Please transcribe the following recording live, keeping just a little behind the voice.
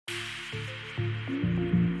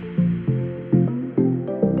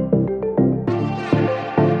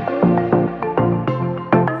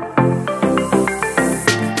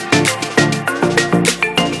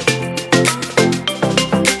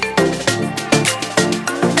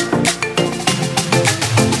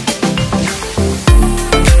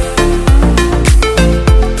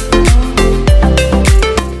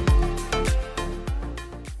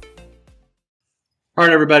All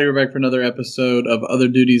right, everybody, we're back for another episode of Other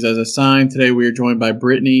Duties as Assigned. Today we are joined by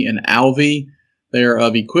Brittany and Alvy. They are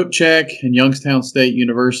of EquipCheck and Youngstown State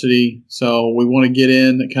University. So we want to get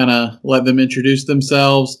in, kind of let them introduce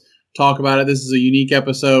themselves, talk about it. This is a unique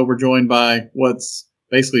episode. We're joined by what's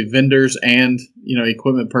basically vendors and,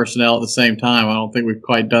 equipment personnel at the same time. I don't think we've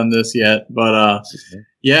quite done this yet, but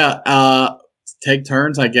take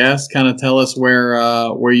turns, I guess. Kind of tell us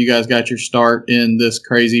where you guys got your start in this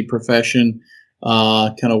crazy profession.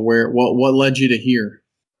 What led you to here?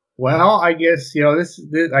 Well, I guess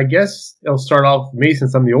I guess it'll start off with me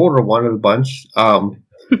since I'm the older one of the bunch.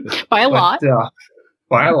 By a lot.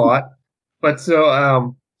 By a lot. But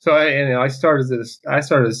I started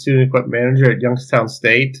as student equipment manager at Youngstown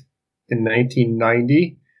State in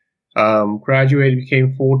 1990. Graduated,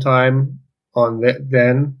 became full time on that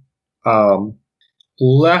then.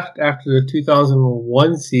 Left after the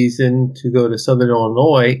 2001 season to go to Southern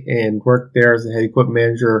Illinois and worked there as the head equipment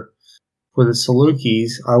manager for the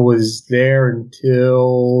Salukis. I was there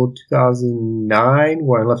until 2009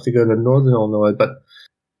 when I left to go to Northern Illinois. But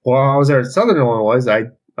while I was there at Southern Illinois,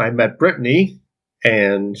 I met Brittany,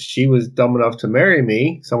 and she was dumb enough to marry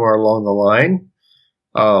me somewhere along the line.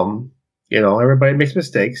 Everybody makes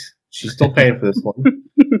mistakes. She's still paying for this one.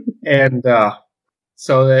 And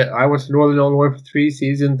so that I went to Northern Illinois for 3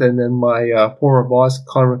 seasons, and then my former boss,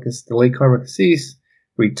 the late Conor Cassis,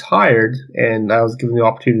 retired, and I was given the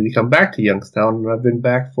opportunity to come back to Youngstown, and I've been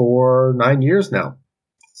back for 9 years now.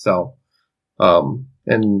 So, what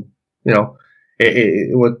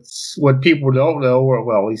people don't know, or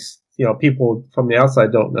at least people from the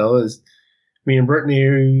outside don't know, is me and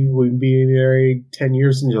Brittany, we've been married 10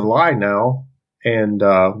 years in July now. And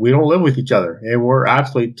we don't live with each other, and we're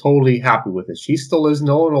absolutely totally happy with it. She still lives in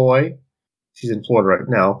Illinois. She's in Florida right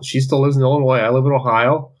now. She still lives in Illinois. I live in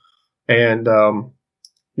Ohio. And,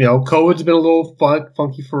 COVID's been a little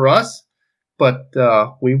funky for us, but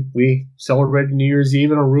we celebrated New Year's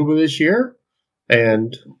Eve in Aruba this year,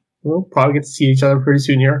 and we'll probably get to see each other pretty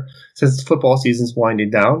soon here since the football season's winding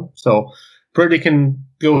down. So Brittany can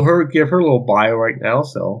give her a little bio right now,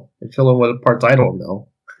 so and fill in what parts I don't know.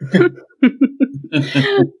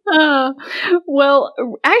 Well,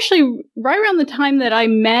 actually, right around the time that I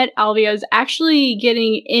met Alvy, I was actually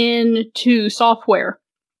getting into software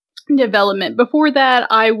development. Before that,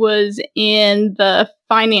 I was in the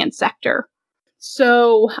finance sector.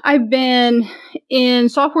 So I've been in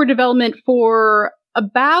software development for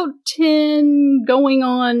about 10, going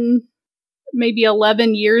on maybe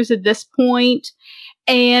 11 years at this point.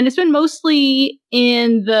 And it's been mostly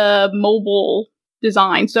in the mobile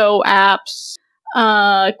design. So apps,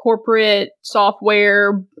 corporate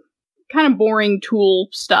software, kind of boring tool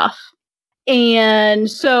stuff. And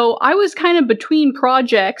so I was kind of between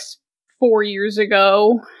projects 4 years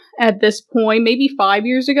ago at this point, maybe 5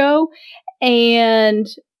 years ago. And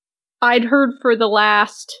I'd heard for the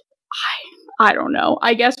last, I don't know,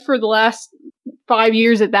 I guess for the last 5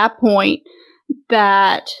 years at that point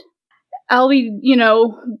that Alvy,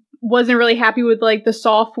 wasn't really happy with like the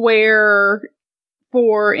software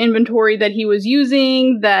for inventory that he was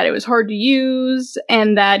using, that it was hard to use,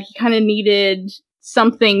 and that he kind of needed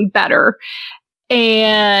something better.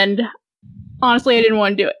 And honestly, I didn't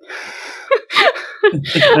want to do it.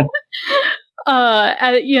 And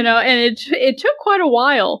it took quite a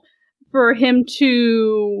while for him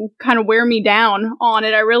to kind of wear me down on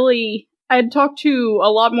it. I had talked to a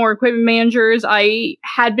lot more equipment managers. I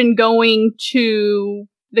had been going to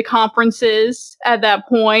the conferences at that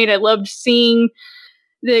point. I loved seeing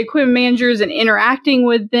the equipment managers and interacting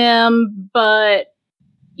with them, but,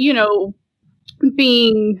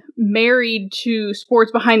 being married to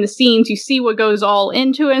sports behind the scenes, you see what goes all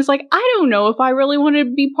into it. And it's like, I don't know if I really want to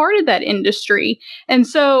be part of that industry. And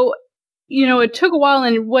so, it took a while,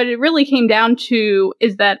 and what it really came down to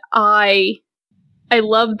is that I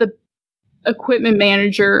love the equipment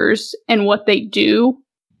managers and what they do.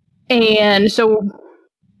 And so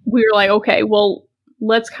we were like, okay, well,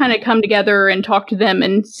 let's kind of come together and talk to them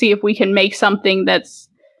and see if we can make something that's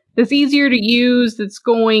easier to use, that's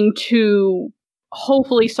going to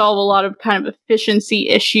hopefully solve a lot of kind of efficiency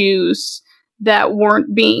issues that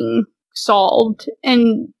weren't being solved,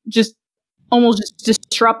 and just almost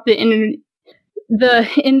disrupt the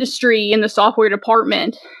industry in the software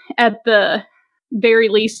department. At the very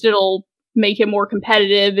least, it'll make it more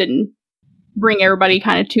competitive and bring everybody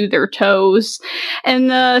kind of to their toes.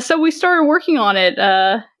 And so we started working on it.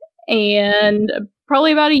 And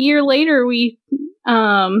probably about a year later, we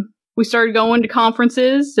started going to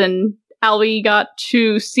conferences, and Alvy got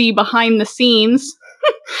to see behind the scenes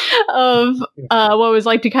of what it was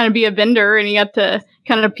like to kind of be a vendor, and he got to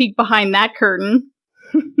kind of peek behind that curtain.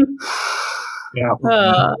 Yeah.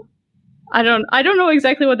 I don't know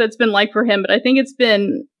exactly what that's been like for him, but I think it's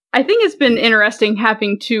been interesting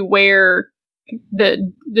having to wear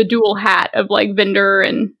the dual hat of like vendor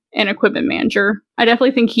and equipment manager. I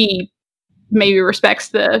definitely think he maybe respects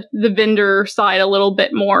the vendor side a little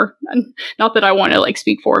bit more. Not that I want to like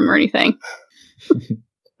speak for him or anything.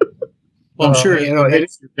 Well, I'm sure your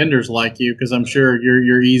vendors like you, because I'm sure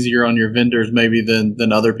you're easier on your vendors maybe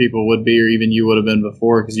than other people would be, or even you would have been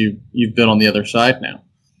before, because you've been on the other side now.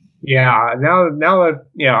 Yeah, now that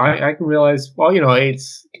I can realize. Well,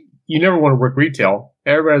 it's you never want to work retail.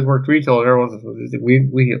 Everybody's worked retail. And everyone's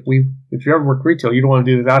if you ever work retail, you don't want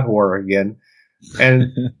to do that horror again.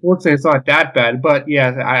 And fortunately, it's not that bad. But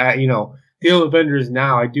yeah, I dealing with vendors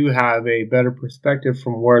now, I do have a better perspective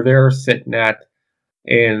from where they're sitting at,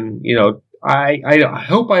 and I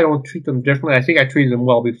hope I don't treat them differently. I think I treated them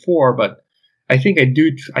well before, but I think I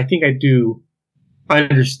do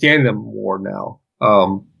understand them more now.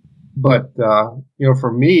 But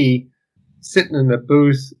for me, sitting in the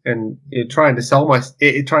booth and trying to sell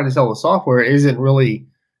the software isn't really.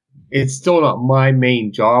 It's still not my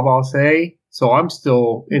main job, I'll say. So I'm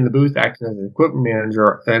still in the booth acting as an equipment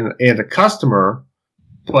manager and a customer.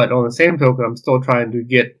 But on the same token, I'm still trying to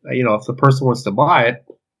get if the person wants to buy it,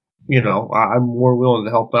 I'm more willing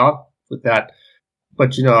to help out with that.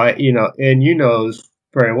 But and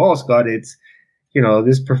very well, Scott, it's.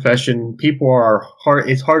 This profession, people are hard.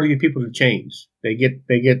 It's hard to get people to change. They get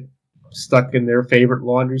stuck in their favorite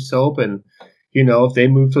laundry soap, and if they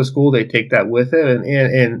move to a school, they take that with it.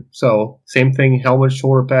 And so same thing, helmets,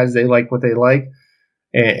 shoulder pads. They like what they like,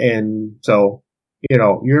 and so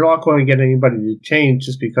you're not going to get anybody to change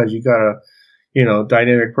just because you got a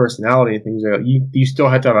dynamic personality and things. You still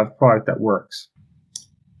have to have a product that works.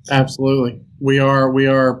 Absolutely, we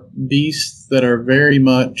are beasts that are very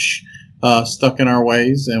much. Stuck in our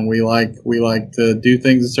ways, and we like to do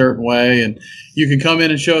things a certain way, and you can come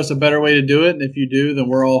in and show us a better way to do it, and if you do, then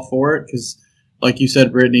we're all for it, because like you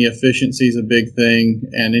said, Brittany, efficiency is a big thing,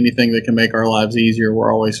 and anything that can make our lives easier,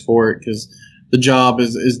 we're always for it, because the job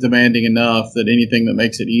is demanding enough that anything that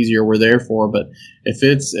makes it easier, we're there for. But if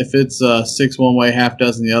it's 6 one way, half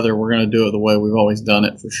dozen the other, we're going to do it the way we've always done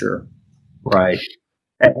it, for sure. Right.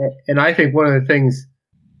 And I think one of the things,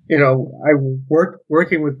 I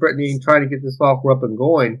working with Brittany and trying to get the software up and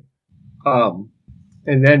going,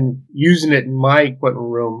 and then using it in my equipment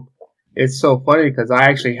room. It's so funny because I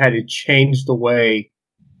actually had to change the way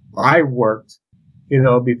I worked.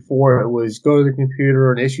 Before it was go to the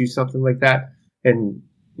computer and issue something like that, and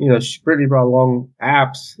Brittany brought along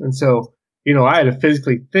apps, and so I had to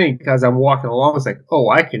physically think as I'm walking along. It's like, oh,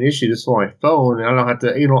 I can issue this on my phone, and I don't have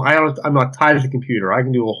to, I'm not tied to the computer. I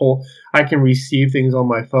can do I can receive things on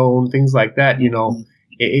my phone, things like that.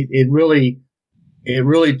 It really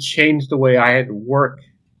changed the way I had to work,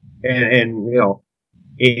 and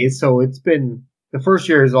so it's been the first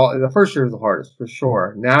year is the hardest for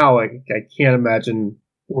sure. Now I can't imagine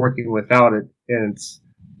working without it, and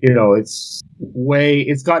it's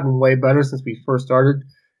gotten way better since we first started.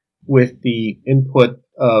 With the input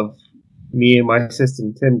of me and my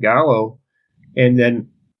assistant Tim Gallo, and then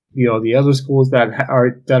the other schools that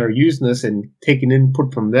are using this and taking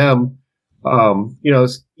input from them.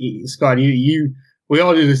 Scott, we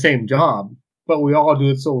all do the same job, but we all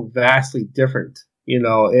do it so vastly different.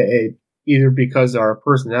 Either because our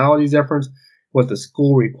personality is different, what the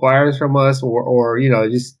school requires from us, or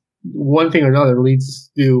just one thing or another leads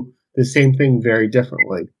us to do the same thing very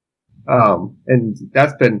differently. And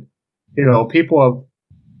that's been. People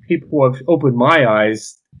have opened my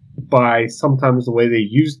eyes by sometimes the way they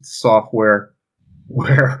use the software,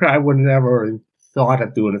 where I would never thought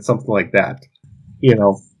of doing it, something like that.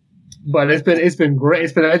 But it's been great.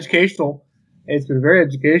 It's been educational. It's been very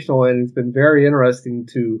educational, and it's been very interesting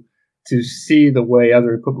to see the way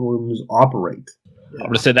other equipment rooms operate. I'm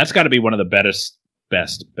going to say that's got to be one of the better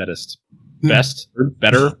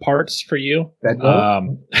parts for you.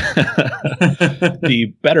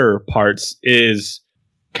 The better parts is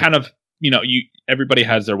kind of, everybody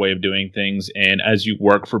has their way of doing things. And as you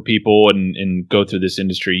work for people and go through this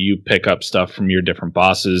industry, you pick up stuff from your different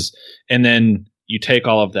bosses, and then you take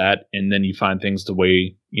all of that and then you find things the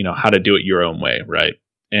way, how to do it your own way. Right.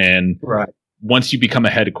 And once you become a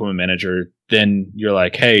head equipment manager, then you're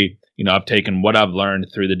like, hey, I've taken what I've learned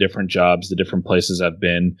through the different jobs, the different places I've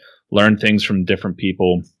been, learn things from different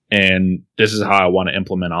people, and this is how I want to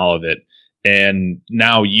implement all of it. And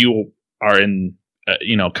now you are in,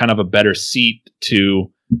 kind of a better seat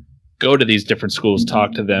to go to these different schools,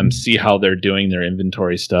 talk to them, see how they're doing their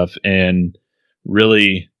inventory stuff, and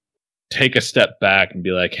really take a step back and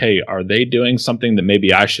be like, hey, are they doing something that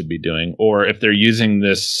maybe I should be doing? Or if they're using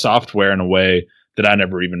this software in a way that I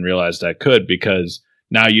never even realized I could, because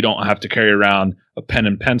now you don't have to carry around a pen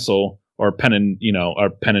and pencil or a pen and, or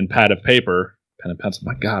pen and pad of paper. Pen and pencil.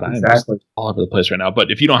 My God, I'm all over the place right now.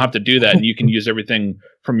 But if you don't have to do that and you can use everything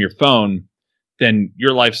from your phone, then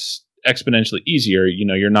your life's exponentially easier.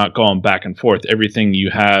 You're not going back and forth. Everything you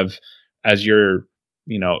have as you're,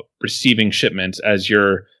 receiving shipments, as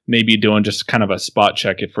you're maybe doing just kind of a spot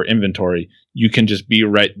check it for inventory, you can just be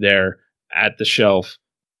right there at the shelf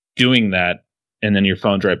doing that. And then your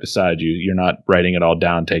phone's right beside you. You're not writing it all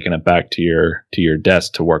down, taking it back to your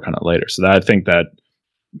desk to work on it later. So I think that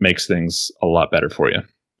makes things a lot better for you.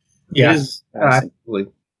 Yes,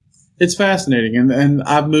 absolutely. It's fascinating. And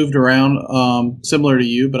I've moved around, similar to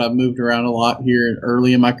you, but I've moved around a lot here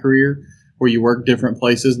early in my career where you work different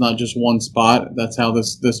places, not just one spot. That's how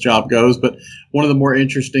this job goes. But one of the more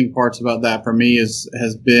interesting parts about that for me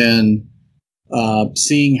has been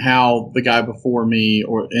seeing how the guy before me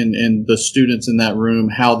and the students in that room,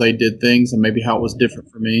 how they did things and maybe how it was different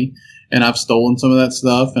for me. And I've stolen some of that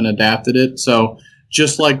stuff and adapted it. So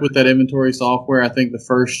just like with that inventory software, I think the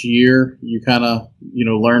first year you kind of,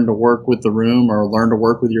 learn to work with the room or learn to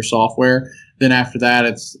work with your software. Then after that,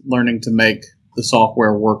 it's learning to make the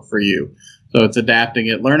software work for you. So it's adapting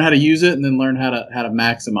it, learn how to use it, and then learn how to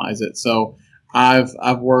maximize it. So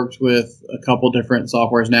I've worked with a couple different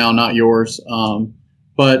softwares now, not yours,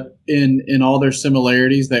 but in all their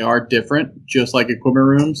similarities, they are different, just like equipment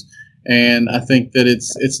rooms. And I think that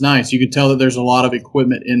it's nice. You can tell that there's a lot of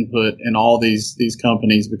equipment input in all these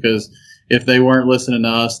companies, because if they weren't listening to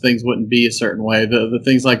us, things wouldn't be a certain way. The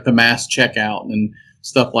things like the mass checkout and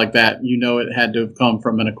stuff like that, it had to have come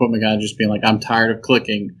from an equipment guy just being like, I'm tired of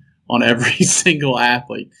clicking on every single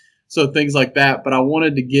athlete. So things like that. But I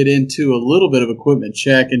wanted to get into a little bit of equipment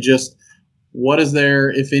check and just what is there,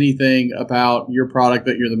 if anything, about your product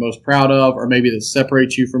that you're the most proud of, or maybe that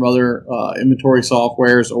separates you from other inventory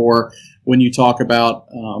softwares? Or when you talk about,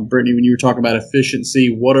 Brittany, when you were talking about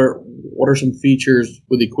efficiency, what are some features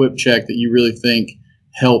with EquipCheck that you really think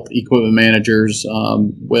help equipment managers,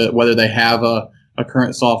 whether they have a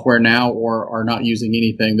current software now or are not using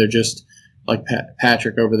anything? They're just like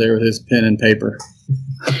Patrick over there with his pen and paper.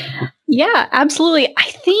 Yeah, absolutely.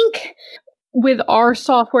 I think with our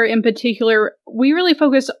software in particular, we really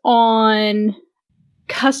focus on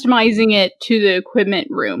customizing it to the equipment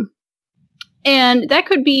room. And that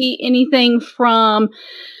could be anything from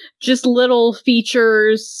just little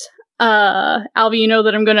features. Alvy, you know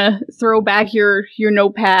that I'm going to throw back your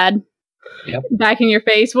notepad back in your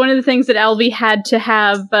face. One of the things that Alvy had to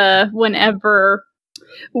have whenever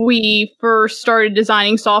we first started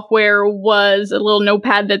designing software was a little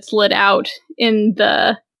notepad that's lit out in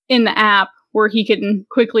the app, where he can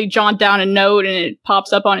quickly jot down a note and it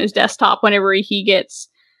pops up on his desktop whenever he gets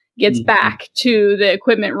back to the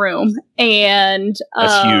equipment room. And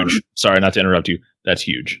that's huge. Sorry, not to interrupt you. That's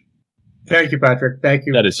huge. Thank you, Patrick. Thank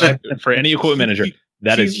you. That is for any equipment manager.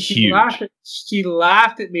 That is huge. She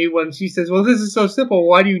laughed at me when she says, "Well, this is so simple.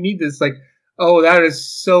 Why do you need this?" Like, oh, that is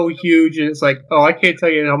so huge. And it's like, oh, I can't tell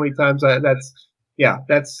you how many times that's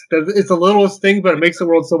it's the littlest thing, but it makes the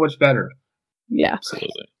world so much better. Yeah,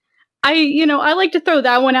 absolutely. I like to throw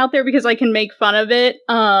that one out there because I can make fun of it,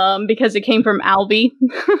 because it came from Alvy.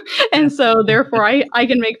 And so therefore I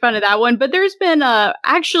can make fun of that one. But there's been,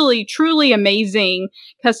 actually truly amazing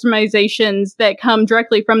customizations that come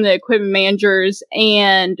directly from the equipment managers,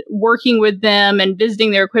 and working with them and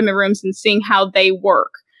visiting their equipment rooms and seeing how they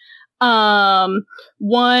work.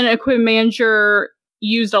 One equipment manager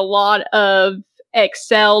used a lot of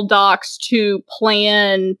Excel docs to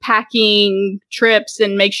plan packing trips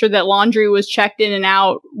and make sure that laundry was checked in and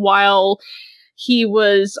out while he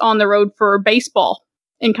was on the road for baseball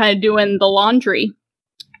and kind of doing the laundry.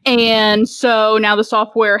 And so now the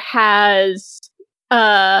software has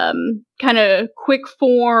kind of quick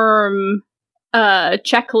form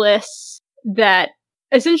checklists that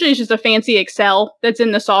essentially is just a fancy Excel that's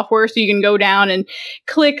in the software. So you can go down and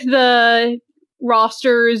click the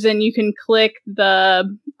rosters, and you can click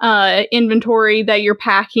the inventory that you're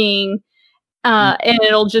packing, and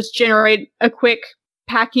it'll just generate a quick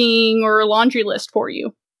packing or laundry list for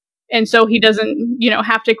you. And so he doesn't,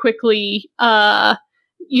 have to quickly,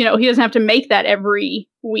 he doesn't have to make that every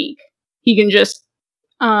week. He can just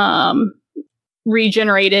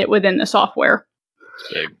regenerate it within the software.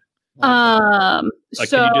 Big. So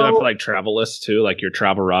can you do that for like travel lists too, like your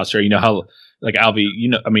travel roster? You know how, like Alvy,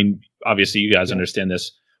 obviously you guys understand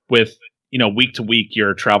this with, week to week,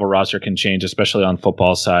 your travel roster can change, especially on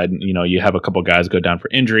football side. You have a couple guys go down for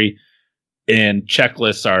injury. And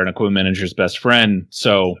checklists are an equipment manager's best friend.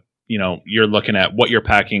 So, you're looking at what you're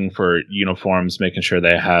packing for uniforms, making sure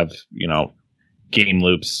they have, game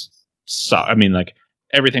loops. So, like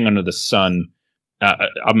everything under the sun.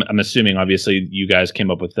 I'm assuming, obviously, you guys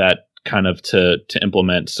came up with that kind of to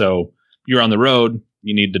implement. So you're on the road,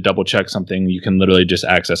 you need to double check something. You can literally just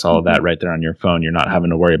access all of that right there on your phone. You're not having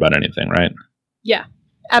to worry about anything, right? Yeah.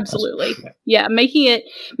 Absolutely. Yeah, making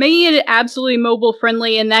it absolutely mobile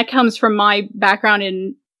friendly, and that comes from my background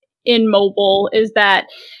in mobile, is that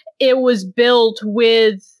it was built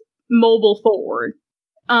with mobile forward.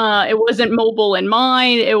 It wasn't mobile in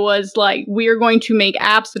mind. It was like, we are going to make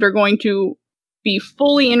apps that are going to be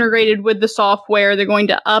fully integrated with the software. They're going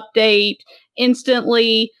to update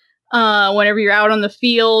instantly. Whenever you're out on the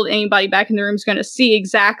field, anybody back in the room is going to see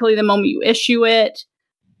exactly the moment you issue it.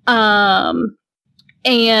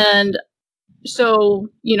 And so,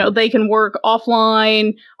 they can work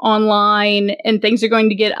offline, online, and things are going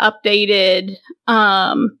to get updated.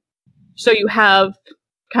 So you have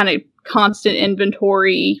kind of constant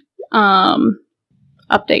inventory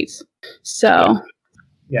updates. So,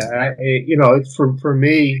 yeah, it's for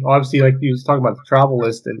me, obviously, like you was talking about the travel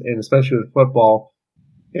list, and especially with football,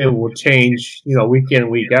 it will change, week in,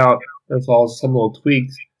 week out. There's all some little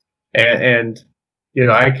tweaks, and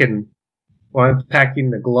I can. When I'm packing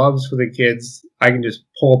the gloves for the kids, I can just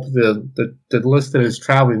pull up the list that is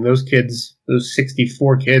traveling. Those kids, those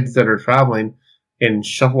 64 kids that are traveling, and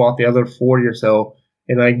shuffle out the other 40 or so,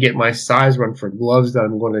 and I get my size run for gloves that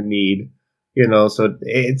I'm going to need. So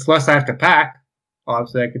it's less I have to pack.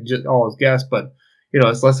 Obviously, I could just always guess, but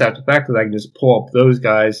it's less I have to pack because I can just pull up those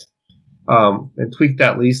guys and tweak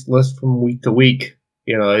that list from week to week.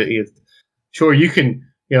 Sure, you can.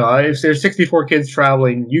 If there's 64 kids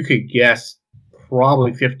traveling, you could guess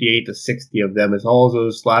probably 58 to 60 of them. It's all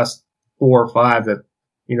those last 4 or 5 that,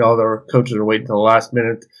 their coaches are waiting till the last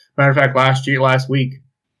minute. Matter of fact, last week,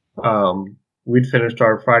 we'd finished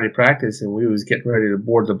our Friday practice and we was getting ready to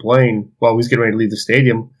board the plane. Well, we was getting ready to leave the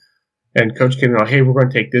stadium, and coach came in, hey, we're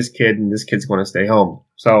going to take this kid and this kid's going to stay home.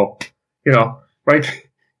 So, right,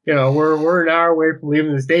 we're an hour away from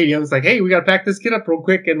leaving the stadium. It's like, hey, we got to pack this kid up real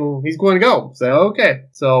quick and he's going to go. So, okay.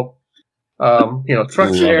 So,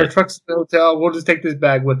 trucks in there, trucks in the hotel. We'll just take this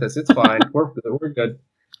bag with us. It's fine. We're good.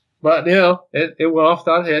 But, it went off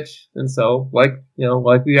without a hitch. And so, like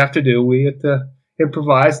we have to do, we have to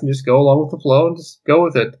improvise and just go along with the flow and just go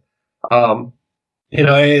with it. And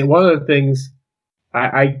one of the things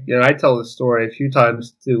I tell this story a few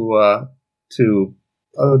times to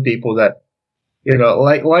other people that,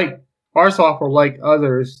 like our software, like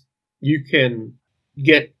others, you can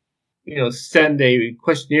send a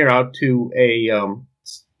questionnaire out to a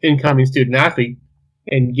incoming student athlete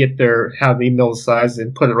and have the email size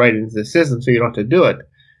and put it right into the system so you don't have to do it.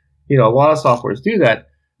 A lot of softwares do that.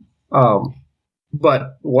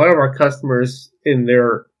 But one of our customers, in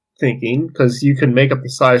their thinking, because you can make up the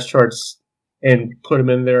size charts and put them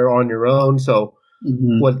in there on your own. So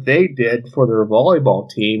what they did for their volleyball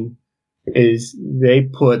team is they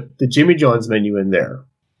put the Jimmy John's menu in there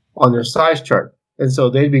on their size chart. And so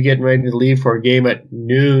they'd be getting ready to leave for a game at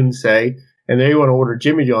noon, say, and they want to order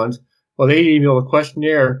Jimmy John's. Well, they email a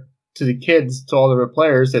questionnaire to the kids, to all their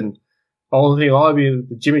players, and all of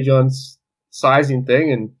the Jimmy John's sizing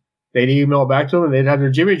thing, and they'd email it back to them, and they'd have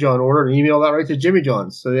their Jimmy John order and email that right to Jimmy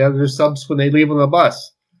John's. So they have their subs when they leave on the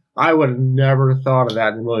bus. I would have never thought of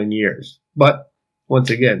that in a million years. But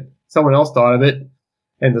once again, someone else thought of it,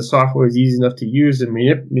 and the software is easy enough to use and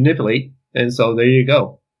manipulate. And so there you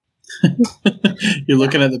go. You're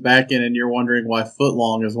looking at the back end and you're wondering why foot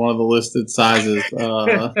long is one of the listed sizes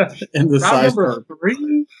in the size chart.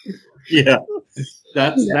 3? Yeah,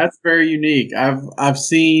 that's very unique. I've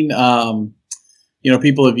seen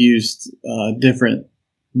people have used different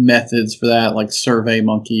methods for that, like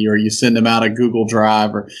SurveyMonkey, or you send them out a Google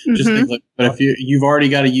Drive, or just things like that. But if you've already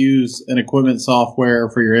got to use an equipment software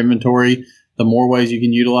for your inventory, the more ways you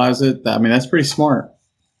can utilize it, that's pretty smart.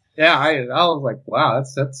 Yeah, I was like, wow,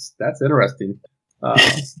 that's interesting.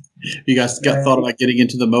 You guys thought about getting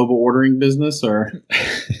into the mobile ordering business, or?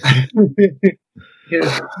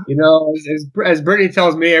 As Brittany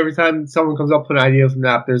tells me, every time someone comes up with an idea from an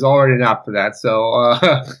app, there's already an app for that. So,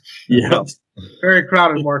 very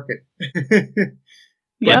crowded market. It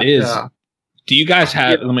is. Do you guys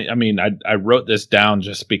have? I wrote this down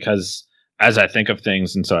just because as I think of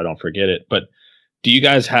things, and so I don't forget it. But do you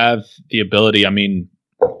guys have the ability?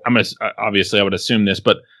 Obviously I would assume this,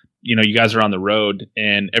 but you guys are on the road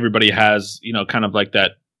and everybody has kind of like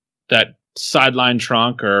that sideline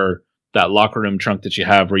trunk or that locker room trunk that you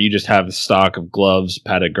have where you just have a stock of gloves,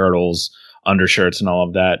 padded girdles, undershirts, and all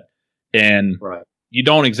of that. And Right. you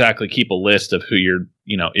don't exactly keep a list of who you're,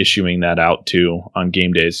 issuing that out to on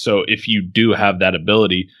game days. So if you do have that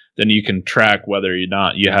ability, then you can track whether or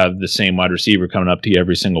not you have the same wide receiver coming up to you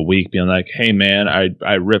every single week, being like, hey, man,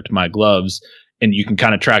 I ripped my gloves. And you can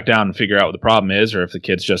kind of track down and figure out what the problem is, or if the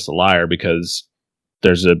kid's just a liar, because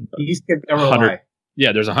there's These kids never lie.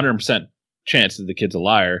 there's 100% chance that the kid's a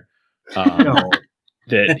liar. No.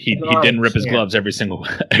 That he didn't rip his gloves every single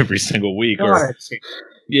week, or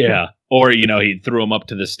he threw them up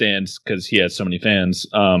to the stands because he has so many fans.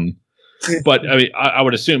 But I mean, I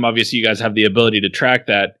would assume obviously you guys have the ability to track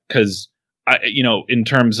that, because in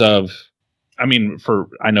terms of, I mean, for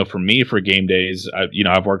me for game days,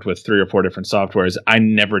 I've worked with 3 or 4 different softwares. I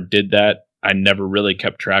never did that. I never really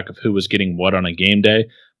kept track of who was getting what on a game day.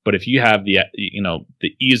 But if you have the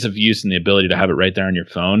ease of use and the ability to have it right there on your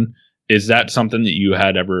phone, is that something that you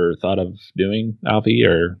had ever thought of doing, Alfie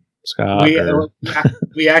or Scott?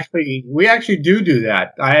 We actually do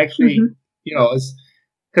that. I actually, it's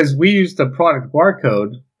because we use the product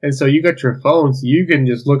barcode, and so you got your phone, so you can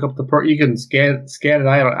just look up you can scan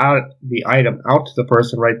the item out to the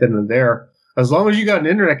person right then and there. As long as you got an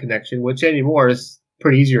internet connection, which anymore is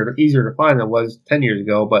pretty easier to find than it was 10 years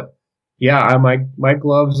ago. But yeah, my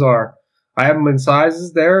gloves I have them in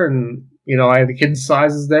sizes there, and I have the kids'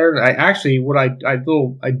 sizes there. And I actually, I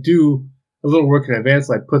do a little work in advance.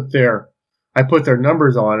 I put their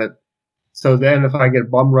numbers on it. So then if I get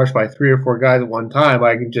bum rushed by 3 or 4 guys at one time,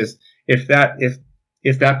 I can just, if that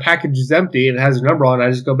package is empty and it has a number on it,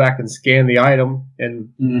 I just go back and scan the item, and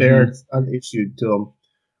there it's unissued to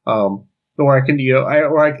them. Or I can,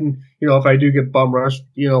 if I do get bum rushed,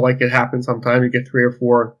 like it happens sometimes, you get 3 or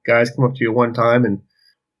 4 guys come up to you at one time, and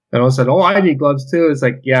all of a sudden, I need gloves too. It's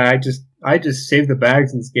like, yeah, I just save the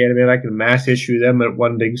bags and scan them in. I can mass issue them at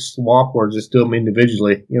one big swap, or just do them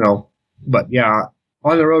individually, But yeah,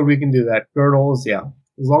 on the road we can do that. Girdles, yeah,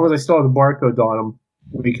 as long as I still have the barcode on them,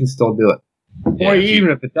 we can still do it. Yeah, or even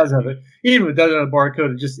if it doesn't have a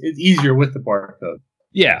barcode, it's easier with the barcode.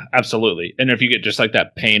 Yeah, absolutely. And if you get just like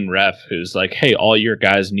that pain ref who's like, hey, all your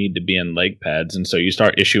guys need to be in leg pads, and so you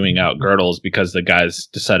start issuing out girdles because the guys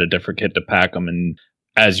decided to forget to pack them, and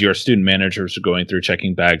as your student managers are going through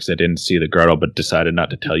checking bags, they didn't see the girdle but decided not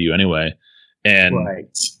to tell you anyway. And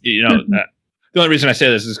the only reason I say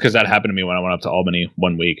this is because that happened to me when I went up to Albany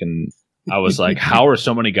one week, and I was like, how are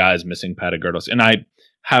so many guys missing padded girdles? And I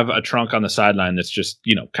have a trunk on the sideline that's just,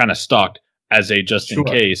 kind of stocked as a just in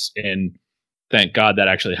case. And thank God that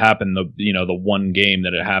actually happened. The one game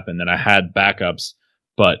that it happened, that I had backups,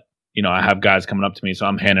 but I have guys coming up to me, so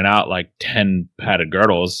I'm handing out like 10 padded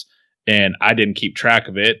girdles, and I didn't keep track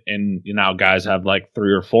of it. And now guys have like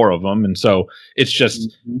 3 or 4 of them. And so it's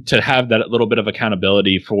just to have that little bit of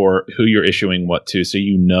accountability for who you're issuing what to, so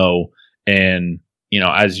and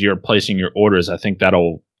as you're placing your orders, I think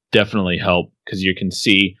that'll definitely help, because you can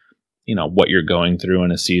see, what you're going through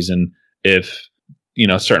in a season. If,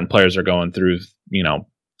 certain players are going through,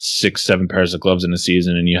 6-7 pairs of gloves in a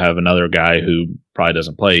season, and you have another guy who probably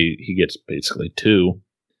doesn't play, he gets basically 2.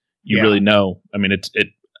 You really know. I mean,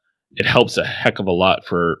 it helps a heck of a lot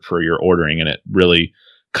for your ordering, and it really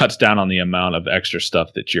cuts down on the amount of extra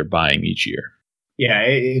stuff that you're buying each year. Yeah,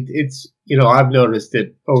 it's I've noticed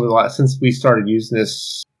it over the last, since we started using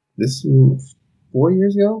this 4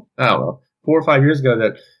 years ago, I don't know, 4 or 5 years ago,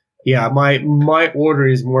 that my order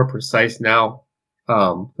is more precise now,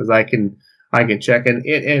 because I can check,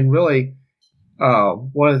 and really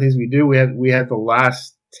one of the things we do, we have the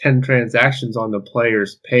last 10 transactions on the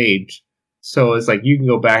player's page. So it's like you can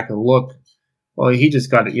go back and look. Well, he just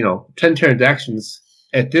got 10 transactions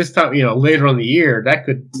at this time. Later on in the year, that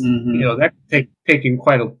could that could take in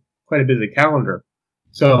quite a bit of the calendar.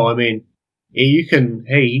 So I mean, you can,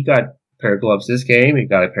 hey, he got a pair of gloves this game. He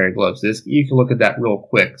got a pair of gloves this. You can look at that real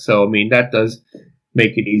quick. So I mean, that does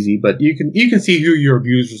make it easy. But you can see who your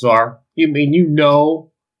abusers are. You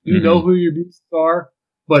know who your abusers are.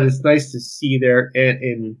 But it's nice to see there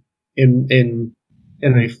in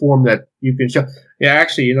a form that you can show. Yeah,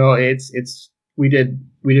 actually, we did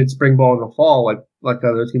spring ball in the fall, like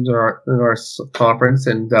other teams in our conference,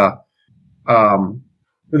 and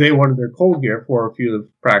they wanted their cold gear for a few of the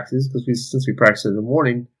practices, since we practiced in the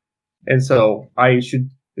morning, and so I issued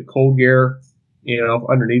the cold gear,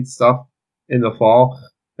 underneath stuff in the fall,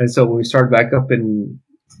 and so when we started back up in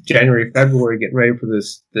January, February, getting ready for the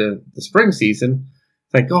spring season,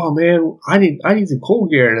 it's like, oh man, I need some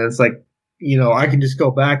cold gear, and it's like, I can just go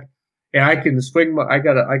back and I can swing I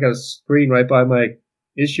got a screen right by my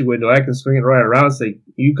issue window. I can swing it right around and say,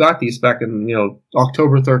 you got these back in,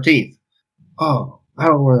 October 13th. Oh, I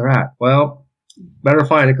don't know where they're at. Well, better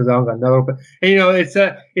find it because I don't got another open. And it's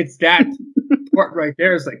that part right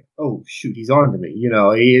there. It's like, oh shoot, he's on to me.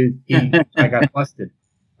 I got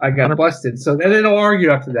busted. So then they don't argue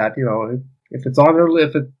after that. If it's on their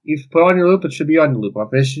if you put on your loop, it should be on your loop.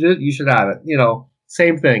 If it should, you should have it.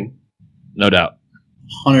 Same thing. No doubt.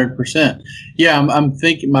 100%. Yeah, I'm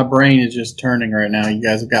thinking. My brain is just turning right now. You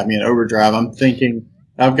guys have got me in overdrive. I'm thinking.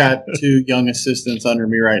 I've got 2 young assistants under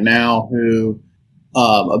me right now who.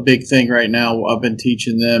 A big thing right now, I've been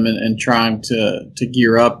teaching them and trying to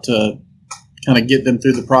gear up to kind of get them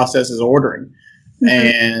through the process is ordering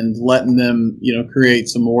and letting them, create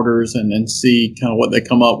some orders and see kind of what they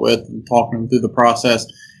come up with and talking them through the process.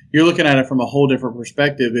 You're looking at it from a whole different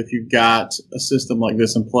perspective if you've got a system like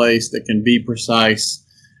this in place that can be precise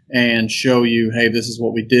and show you, hey, this is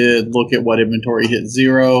what we did. Look at what inventory hit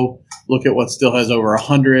 0. Look at what still has over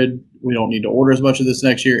 100. We don't need to order as much of this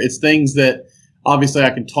next year. It's things that obviously I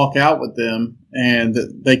can talk out with them and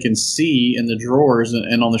that they can see in the drawers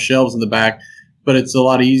and on the shelves in the back, but it's a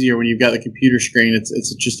lot easier when you've got the computer screen.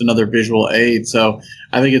 It's just another visual aid. So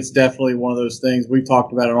I think it's definitely one of those things. We've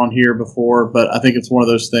talked about it on here before, but I think it's one of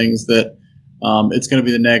those things that it's going to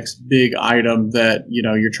be the next big item that,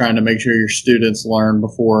 you're trying to make sure your students learn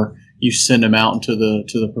before you send them out into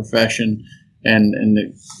the profession and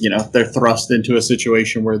they're thrust into a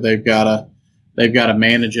situation where they've got to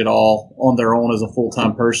manage it all on their own as a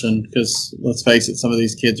full-time person because, let's face it, some of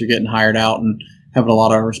these kids are getting hired out and having a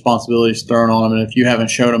lot of responsibilities thrown on them. And if you haven't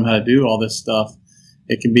showed them how to do all this stuff,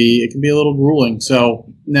 it can be a little grueling. So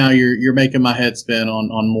now you're making my head spin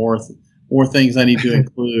on more things I need to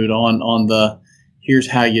include on the here's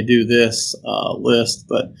how you do this list.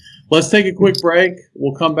 But let's take a quick break.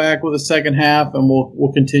 We'll come back with a second half and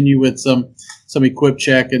we'll continue with some Equip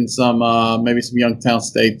Check and some maybe some Youngstown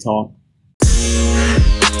State talk.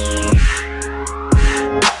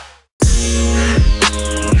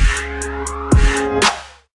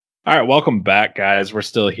 All right, welcome back, guys. We're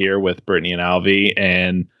still here with Brittany and Alvy,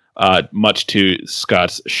 and much to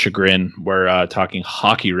Scott's chagrin, we're talking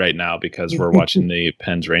hockey right now because we're watching the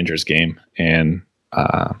Pens Rangers game, and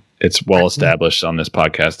it's well established on this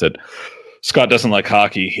podcast that Scott doesn't like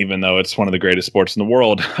hockey, even though it's one of the greatest sports in the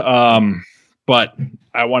world. But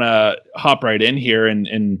I want to hop right in here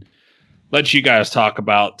and let you guys talk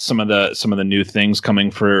about some of the new things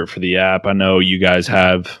coming for the app. I know you guys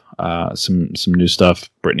have some new stuff,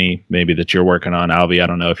 Brittany, maybe that you're working on. Alvy, I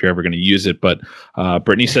don't know if you're ever going to use it, but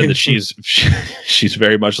Brittany said that she's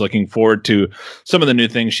very much looking forward to some of the new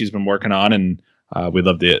things she's been working on, and we'd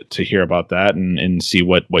love to hear about that and see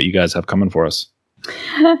what you guys have coming for us.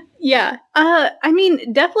 Yeah. I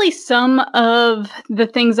mean, definitely some of the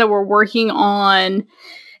things that we're working on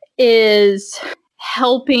is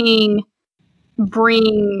helping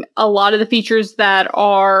bring a lot of the features that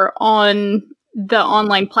are on the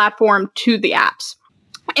online platform to the apps.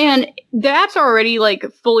 And the apps are already like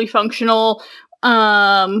fully functional,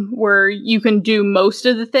 where you can do most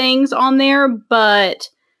of the things on there, but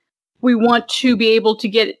we want to be able to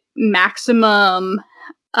get maximum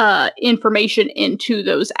information into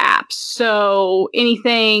those apps. So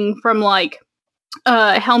anything from like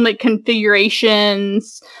helmet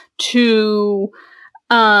configurations to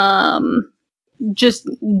just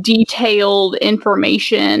detailed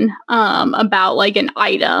information about like an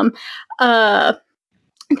item.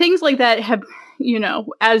 Things like that have,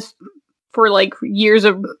 as for like years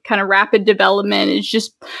of kind of rapid development, is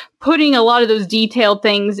just putting a lot of those detailed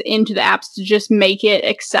things into the apps to just make it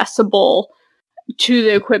accessible to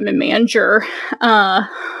the equipment manager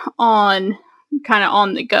on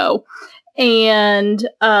the go. And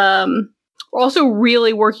we're also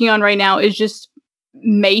really working on right now is just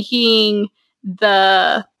making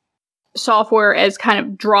the software as kind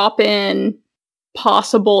of drop-in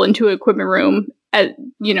possible into an equipment room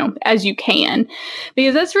as you can,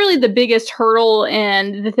 because that's really the biggest hurdle.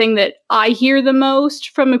 And the thing that I hear the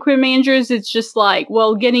most from equipment managers, it's just like,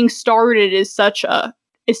 well, getting started is such a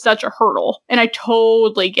hurdle. And I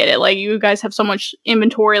totally get it. Like, you guys have so much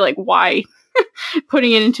inventory, like why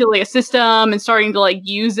putting it into like a system and starting to like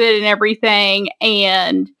use it and everything.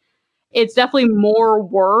 And it's definitely more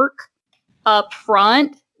work up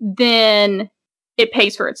front than it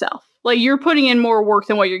pays for itself. Like, you're putting in more work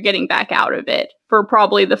than what you're getting back out of it for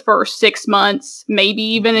probably the first 6 months, maybe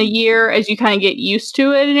even a year, as you kind of get used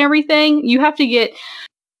to it and everything. You have to get,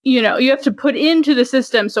 you have to put into the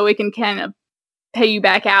system so it can kind of pay you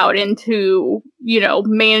back out into,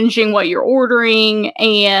 managing what you're ordering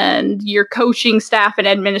and your coaching staff and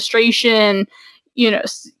administration,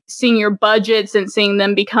 seeing your budgets and seeing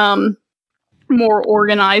them become more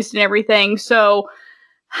organized and everything. So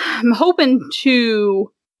I'm hoping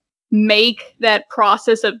to make that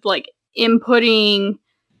process of like inputting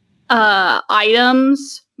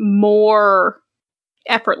items more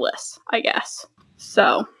effortless, I guess.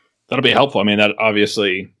 So that'll be helpful. I mean, that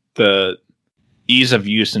obviously the ease of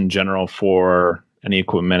use in general for any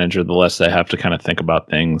equipment manager, the less they have to kind of think about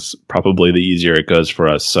things, probably the easier it goes for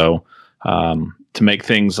us. So to make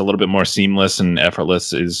things a little bit more seamless and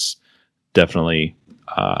effortless is definitely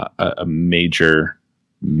a major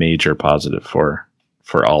positive for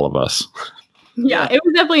all of us. Yeah, it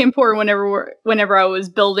was definitely important whenever I was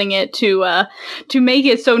building it to make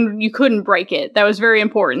it so you couldn't break it. That was very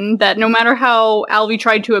important. That no matter how Alvy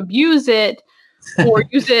tried to abuse it or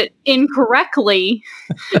use it incorrectly,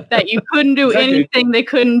 that you couldn't do anything that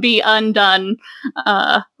couldn't be undone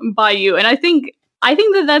by you. And I think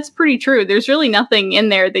that that's pretty true. There's really nothing in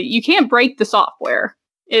there that you can't break the software.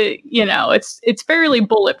 It's fairly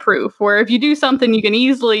bulletproof. Where if you do something, you can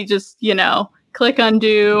easily just click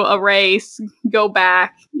undo, erase, go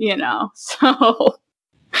back. So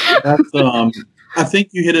that's I think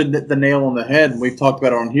you hit the nail on the head. We've talked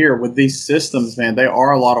about it on here with these systems, man. They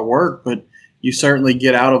are a lot of work, but you certainly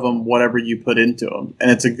get out of them whatever you put into them. And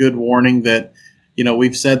it's a good warning that,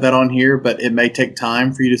 we've said that on here, but it may take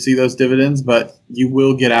time for you to see those dividends, but you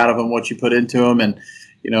will get out of them what you put into them. And,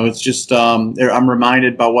 it's just, I'm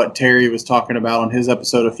reminded by what Terry was talking about on his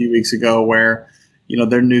episode a few weeks ago where,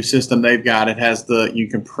 their new system they've got, it has you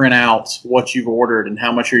can print out what you've ordered and how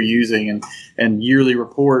much you're using and yearly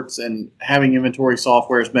reports, and having inventory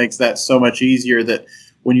softwares makes that so much easier that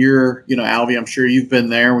when you're, Alvy, I'm sure you've been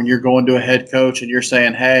there when you're going to a head coach and you're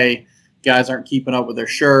saying, hey, guys aren't keeping up with their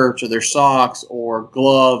shirts or their socks or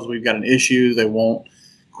gloves. We've got an issue. They won't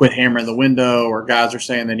quit hammering the window, or guys are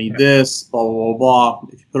saying they need this, blah, blah, blah, blah.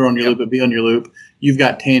 If you put it on your loop, it'd be on your loop. You've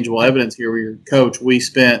got tangible evidence here where your coach, we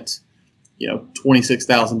spent,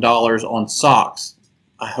 $26,000 on socks.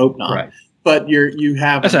 I hope not. Right. But you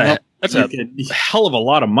have that's a hell of a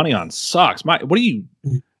lot of money on socks.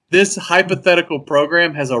 This hypothetical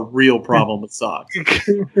program has a real problem with socks.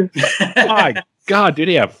 My God, did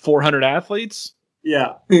he have 400 athletes?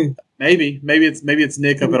 Yeah, maybe it's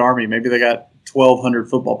Nick up at Army. Maybe they got 1,200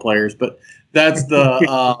 football players. But that's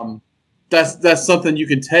the that's something you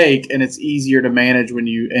can take, and it's easier to manage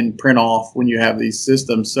and print off when you have these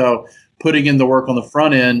systems. So putting in the work on the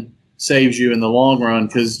front end saves you in the long run,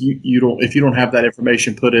 because if you don't have that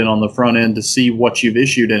information put in on the front end to see what you've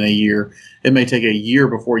issued in a year, it may take a year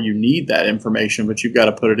before you need that information, but you've got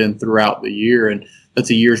to put it in throughout the year, and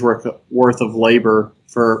that's a year's worth of labor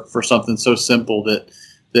for something so simple that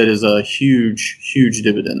is a huge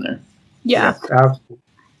dividend there. Yeah,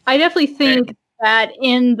 I definitely think that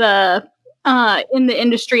in the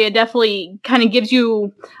industry, it definitely kind of gives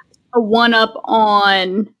you a one-up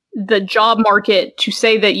on the job market to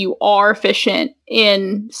say that you are efficient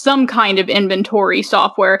in some kind of inventory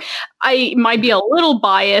software. I might be a little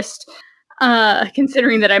biased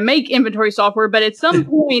considering that I make inventory software, but at some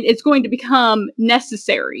point it's going to become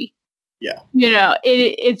necessary. Yeah.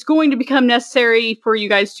 It's going to become necessary for you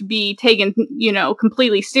guys to be taken,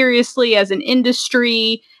 completely seriously as an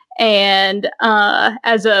industry and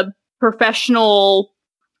as a professional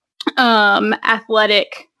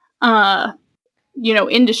athletic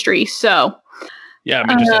industry. So yeah, I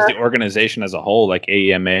mean, just as the organization as a whole, like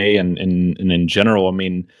AEMA and in general, I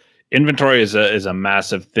mean, inventory is a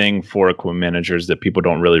massive thing for equipment managers that people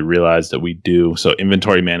don't really realize that we do. So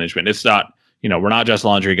inventory management, it's not, we're not just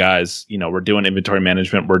laundry guys, we're doing inventory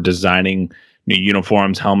management. We're designing new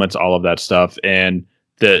uniforms, helmets, all of that stuff. And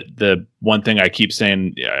the one thing I keep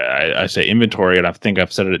saying, I say inventory, and I think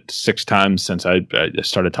I've said it 6 times since I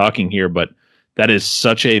started talking here, but that is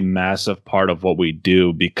such a massive part of what we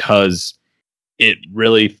do, because it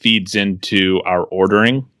really feeds into our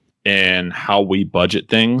ordering and how we budget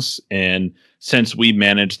things. And since we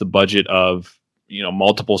manage the budget of,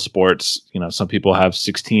 multiple sports, some people have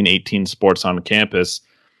 16, 18 sports on campus.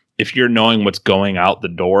 If you're knowing what's going out the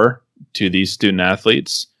door to these student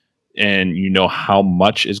athletes, and how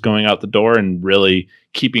much is going out the door, and really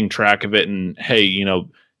keeping track of it, and hey,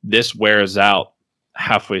 this wears out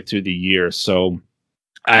halfway through the year, so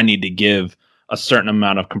I need to give a certain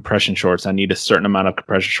amount of compression shorts. I need a certain amount of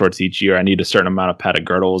compression shorts each year. I need a certain amount of padded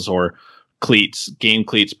girdles or cleats, game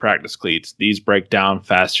cleats, practice cleats. These break down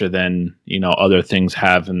faster than other things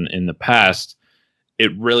have in the past.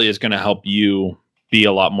 It really is going to help you be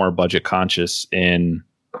a lot more budget conscious and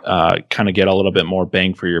kind of get a little bit more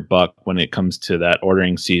bang for your buck when it comes to that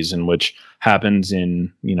ordering season, which happens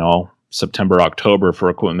in September, October for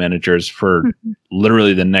equipment managers for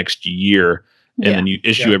literally the next year. And then you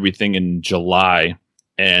issue everything in July,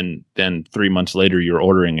 and then 3 months later you're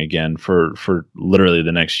ordering again for literally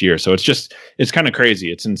the next year. So it's kind of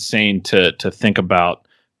crazy. It's insane to think about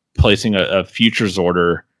placing a futures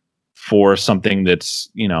order for something that's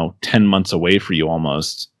 10 months away for you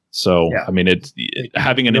almost. So Yeah. I mean,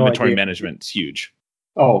 having an No inventory idea. management is huge.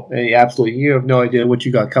 Oh, absolutely. You have no idea what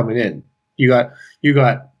you got coming in. You got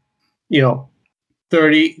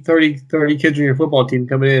 30 kids on your football team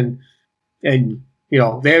coming in, and they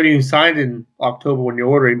haven't even signed in October when you're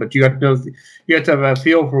ordering, but you have to have a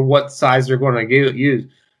feel for what size they're going to use.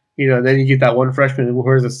 Then you get that one freshman who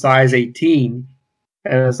wears a size 18,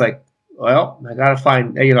 and it's like, well, I gotta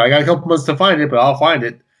find. I got a couple months to find it, but I'll find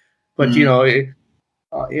it. But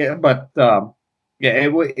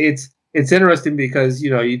it's interesting because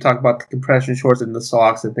you talk about the compression shorts and the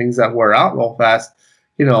socks and things that wear out real fast.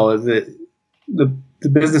 The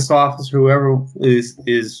business office, whoever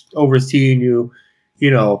is overseeing you,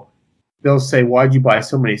 they'll say, "Why'd you buy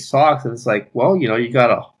so many socks?" And it's like, well, you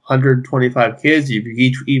got 125 kids. If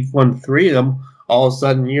you each won 3 of them, all of a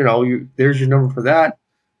sudden, there's your number for that.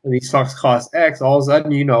 And these socks cost X. All of a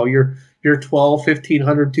sudden, you're $1,200,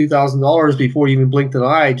 $1,500, $2,000 before you even blinked an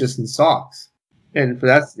eye just in socks. And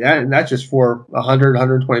that's just for 100,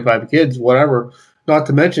 125 kids, whatever. Not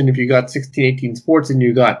to mention if you got 16, 18 sports and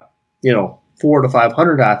you got 400 to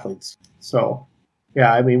 500 athletes. So,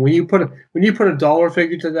 yeah, I mean, when you put a dollar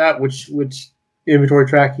figure to that, which inventory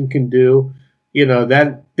tracking can do,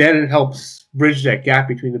 then it helps bridge that gap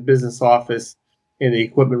between the business office and the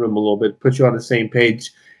equipment room a little bit, put you on the same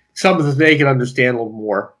page. Some of they can understand a little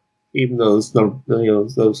more, even though those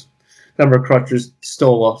number crunchers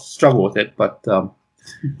still struggle with it. But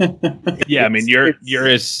yeah, I mean, you're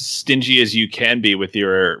as stingy as you can be with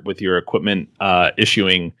your equipment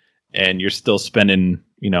issuing, and you're still spending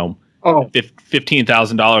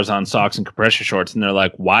 $15,000 on socks and compression shorts, and they're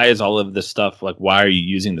like, "Why is all of this stuff like? Why are you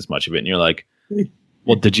using this much of it?" And you're like,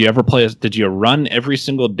 "Well, did you run every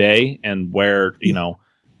single day and wear this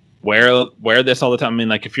all the time?" I mean,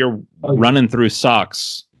 like if you're running through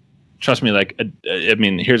socks. Trust me, like, I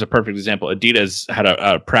mean, here's a perfect example. Adidas had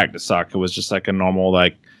a practice sock. It was just like a normal,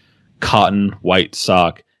 like, cotton white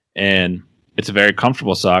sock. And it's a very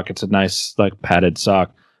comfortable sock. It's a nice, like, padded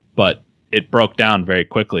sock. But it broke down very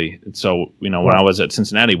quickly. And so, when I was at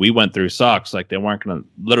Cincinnati, we went through socks. Like, they weren't going to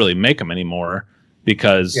literally make them anymore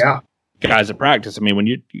because guys at practice, I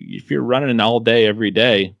mean, if you're running all day, every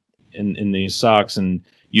day in these socks and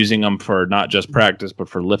using them for not just practice, but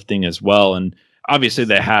for lifting as well. And obviously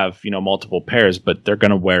they have, multiple pairs, but they're going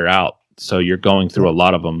to wear out. So you're going through a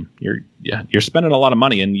lot of them. You're spending a lot of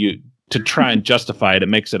money, and to try and justify it, it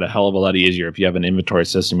makes it a hell of a lot easier if you have an inventory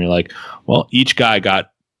system. You're like, well, each guy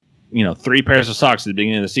got, 3 pairs of socks at the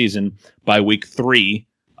beginning of the season. By week 3,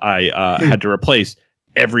 I had to replace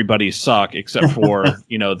everybody's sock except for,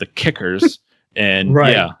 the kickers. And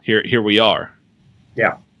here we are.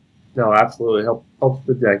 Yeah, no, absolutely helps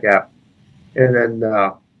bridge that gap. And then,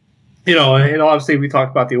 and obviously we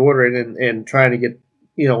talked about the ordering and trying to get,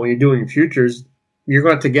 when you're doing futures, you're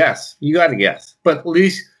going to guess. You got to guess. But at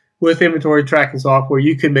least with inventory tracking software,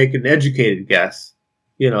 you can make an educated guess.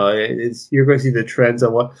 You're going to see the trends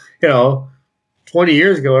on what, 20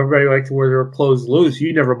 years ago, everybody liked to wear their clothes loose.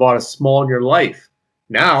 You never bought a small in your life.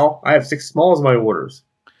 Now I have 6 smalls in my orders.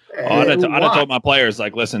 I'd have told my players,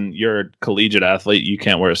 like, listen, you're a collegiate athlete. You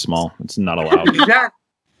can't wear a small. It's not allowed.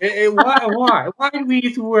 Exactly. Why do we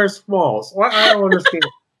need to wear smalls? I don't understand.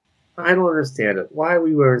 I don't understand it. Why are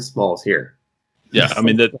we wearing smalls here? Yeah, I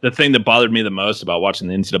mean, the thing that bothered me the most about watching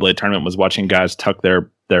the NCAA tournament was watching guys tuck their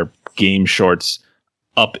game shorts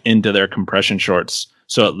up into their compression shorts.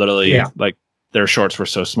 So it literally, like, their shorts were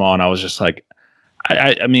so small, and I was just like,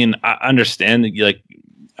 I mean, I understand that, like,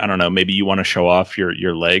 I don't know, maybe you want to show off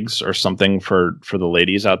your legs or something for the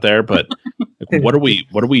ladies out there, but like, what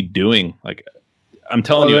are we doing? Like, I'm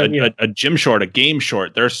telling you, a gym short, a game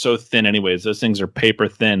short, they're so thin anyways. Those things are paper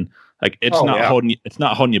thin. Like, it's not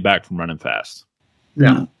holding you back from running fast.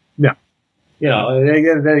 Yeah. Yeah.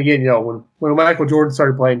 And then again, when Michael Jordan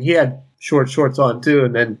started playing, he had shorts on too.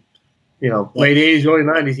 And then, late 80s, early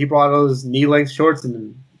 90s, he brought those knee length shorts,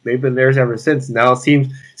 and they've been theirs ever since. Now it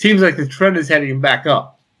seems like the trend is heading back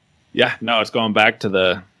up. Yeah, no, it's going back to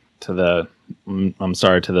the I'm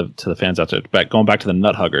sorry to the fans out there, but going back to the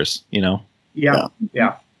nut huggers, Yeah.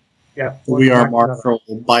 We are marked for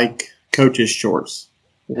bike coaches shorts.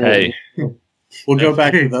 Hey, we'll go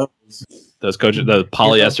back to those. Those coaches, the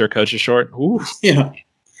polyester coaches short. Ooh. Yeah.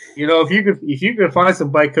 If you could find some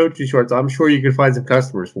bike coaches shorts, I'm sure you could find some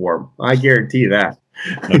customers for them. I guarantee you that.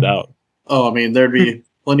 No doubt. Oh, I mean, there'd be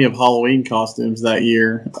plenty of Halloween costumes that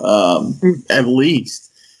year, at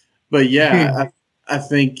least. But yeah, I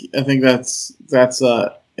think that's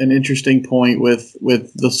an interesting point with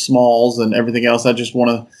the smalls and everything else.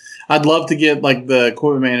 I'd love to get like the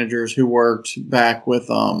equipment managers who worked back with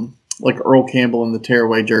like Earl Campbell in the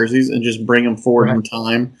tearaway jerseys and just bring them forward in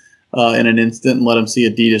time in an instant and let them see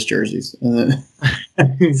Adidas jerseys and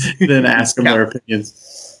then ask them their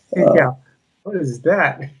opinions. What is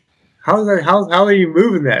that? How are you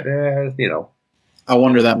moving that? I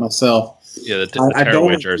wonder that myself. Yeah, I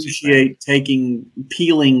don't appreciate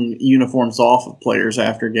peeling uniforms off of players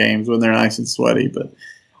after games when they're nice and sweaty, but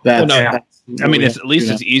that's I mean, at least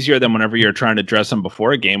it's easier than whenever you're trying to dress them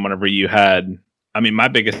before a game. Whenever you had, I mean, my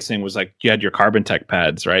biggest thing was like you had your Carbon Tech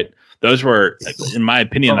pads, right? Those were, in my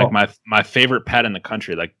opinion, like my favorite pad in the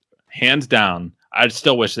country, like hands down. I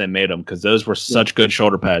still wish they made them because those were such good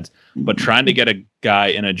shoulder pads. But trying to get a guy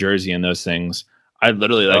in a jersey in those things, I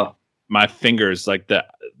literally like my fingers, like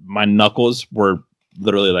my knuckles were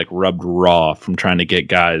literally like rubbed raw from trying to get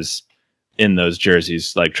guys in those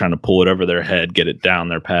jerseys, like trying to pull it over their head, get it down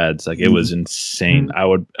their pads. Like it was insane.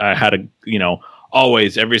 I had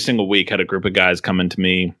always every single week had a group of guys coming to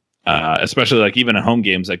me, especially like even at home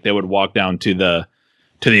games, like they would walk down to the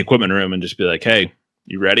equipment room and just be like, "Hey,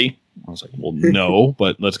 you ready?" I was like, "Well, no,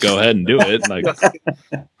 but let's go ahead and do it." Like,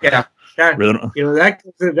 that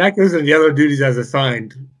goes in the other duties as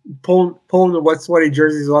assigned. Pulling the wet sweaty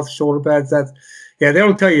jerseys off the shoulder pads. They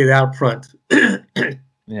don't tell you that up front.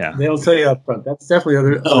 Yeah, they don't tell you up front. That's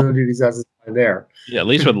definitely other duties as assigned there. Yeah, at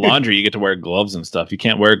least with laundry, you get to wear gloves and stuff. You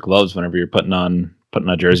can't wear gloves whenever you're putting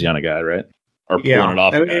a jersey on a guy, right? Or pulling it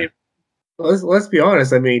off. I mean, let's be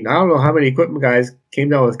honest. I mean, I don't know how many equipment guys came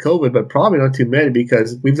down with COVID, but probably not too many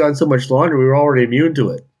because we've done so much laundry, we were already immune to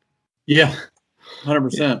it. Yeah,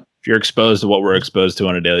 100%. If you're exposed to what we're exposed to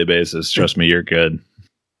on a daily basis, trust me, you're good.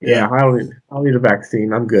 Yeah, I don't need a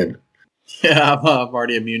vaccine. I'm good. Yeah, I'm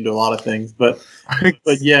already immune to a lot of things, but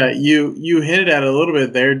yeah, you hinted at it a little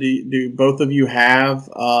bit there. Do both of you have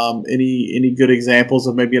any good examples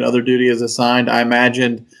of maybe another duty as assigned? I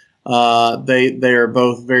imagined they are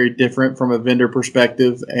both very different from a vendor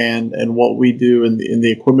perspective and what we do in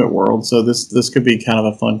the equipment world. So this could be kind of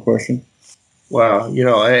a fun question. Well, you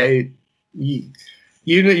know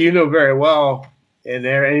very well, and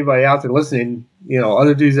there anybody out there listening,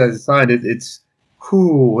 other duties as assigned. It's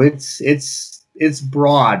cool. It's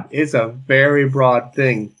broad. It's a very broad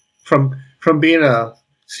thing. From being a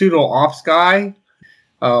pseudo ops guy,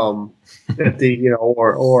 at the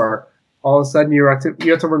or all of a sudden you have to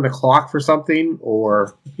run the clock for something,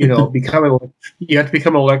 or you have to become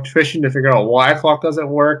an electrician to figure out why a clock doesn't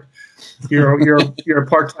work. You're a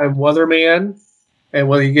part-time weatherman, and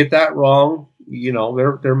whether you get that wrong,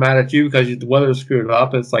 they're mad at you because the weather screwed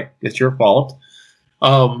up. It's like it's your fault.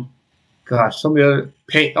 Some of the other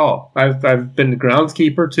paint. I've been the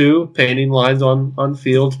groundskeeper too, painting lines on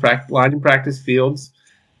fields, lining practice fields.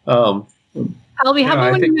 Albie, how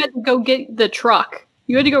about when you had to go get the truck?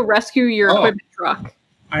 You had to go rescue your equipment truck.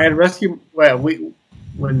 I had rescue. Well, we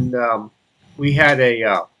had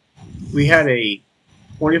a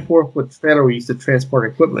 24-foot trailer we used to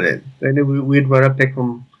transport equipment in, and then we'd run a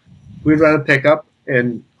pickup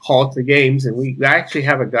and haul it to games. And we actually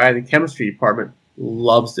have a guy in the chemistry department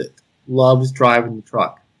loves driving the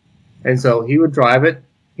truck, and so he would drive it,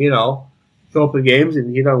 fill up the games,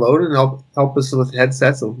 and he'd unload it and help us with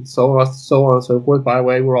headsets and so on and so forth. By the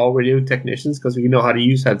way, we're all radio technicians because we know how to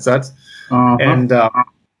use headsets. And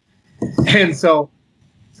so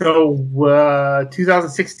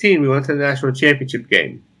 2016 we went to the national championship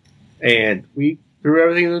game, and we threw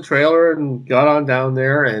everything in the trailer and got on down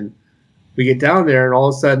there, and we get down there and all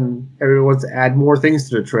of a sudden everyone wants to add more things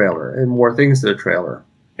to the trailer and more things to the trailer.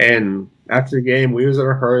 And after the game, we was in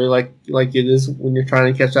a hurry like it is when you're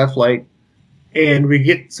trying to catch that flight. And we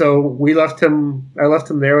left him. I left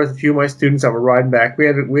him there with a few of my students that were riding back. We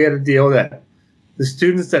had a deal that the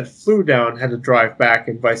students that flew down had to drive back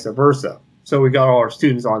and vice versa. So we got all our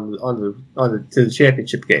students to the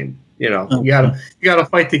championship game. You gotta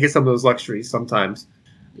fight to get some of those luxuries sometimes.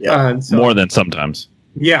 Yeah, more than sometimes.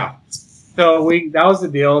 Yeah. So that was the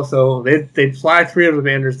deal. So they'd fly 3 of the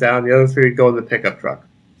vendors down, the other 3 would go in the pickup truck.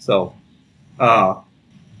 So, so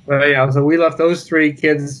we left those 3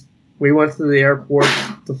 kids. We went to the airport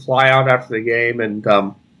to fly out after the game, and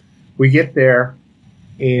we get there,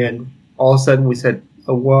 and all of a sudden we said,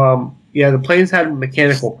 the planes had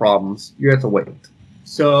mechanical problems. You have to wait.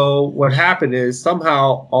 So what happened is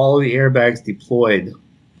somehow all of the airbags deployed,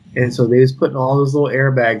 and so they was putting all those little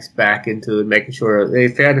airbags back into it, making sure they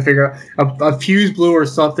had to figure out a fuse blew or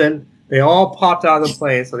something. They all popped out of the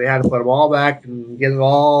plane, so they had to put them all back and get it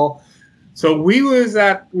all So we was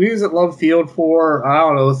at Love Field for, I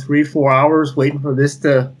don't know, 3-4 hours waiting for this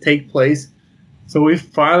to take place. So we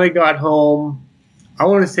finally got home. I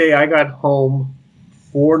want to say I got home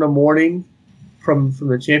 4 in the morning from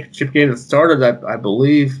the championship game that started at, I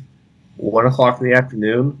believe, 1 o'clock in the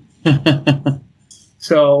afternoon.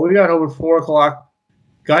 So we got home at 4 o'clock,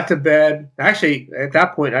 got to bed. Actually, at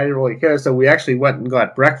that point, I didn't really care. So we actually went and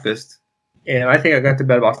got breakfast. And I think I got to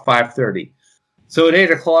bed about 5:30. So at 8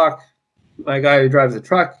 o'clock, my guy who drives the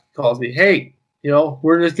truck calls me, "Hey,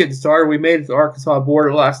 we're just getting started. We made it to the Arkansas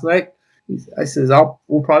border last night." I says,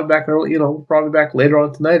 "We'll probably be back early. We'll probably be back later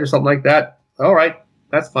on tonight or something like that." All right,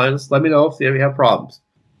 that's fine. Just let me know if you have problems.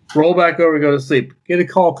 Roll back over, go to sleep. Get a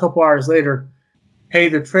call a couple hours later. Hey,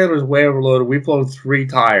 the trailer's way overloaded. We've loaded 3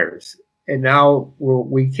 tires, and now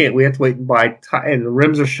we can't. We have to wait and buy and the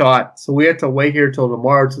rims are shot, so we have to wait here till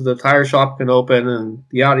tomorrow till the tire shop can open and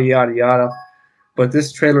yada yada yada. But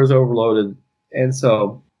this trailer is overloaded. And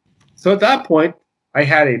so at that point, I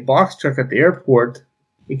had a box truck at the airport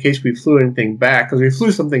in case we flew anything back, because we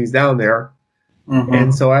flew some things down there. Mm-hmm.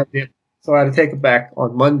 And so I had to take it back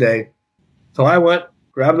on Monday. So I went,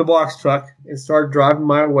 grabbed the box truck, and started driving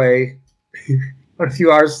my way on a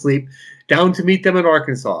few hours of sleep down to meet them in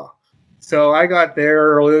Arkansas. So I got there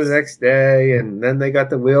early the next day, and then they got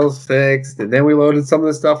the wheels fixed, and then we loaded some of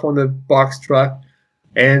the stuff on the box truck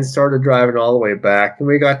and started driving all the way back. And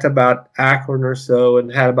we got to about Akron or so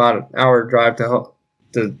and had about an hour drive to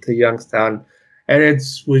Youngstown. And it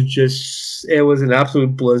was an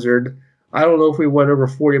absolute blizzard. I don't know if we went over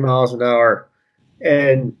 40 miles an hour.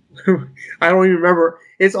 And I don't even remember.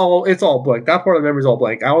 It's all blank. That part of the memory is all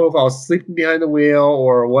blank. I don't know if I was sleeping behind the wheel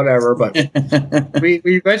or whatever, but we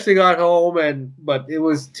eventually got home, but it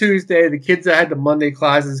was Tuesday. The kids that had the Monday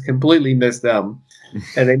classes completely missed them.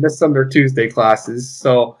 And they missed some of their Tuesday classes.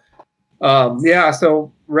 So,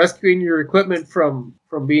 so rescuing your equipment from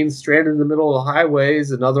being stranded in the middle of the highway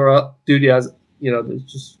is another duty that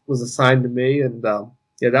just was assigned to me. And, that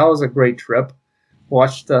was a great trip. We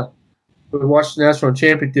watched the national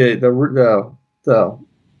championship, the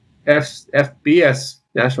FBS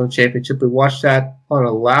national championship. We watched that on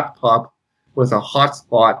a laptop with a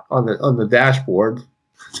hotspot on the dashboard.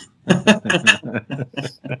 So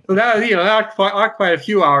that was quite a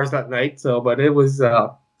few hours that night. So, but it was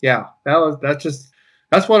that's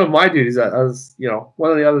one of my duties. That was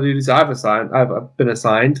one of the other duties I've been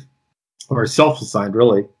assigned, or self-assigned,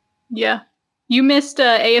 really. Yeah, you missed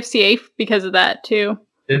AFCA because of that too.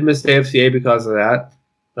 Did miss AFCA because of that.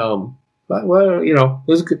 But it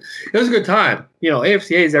was a good time.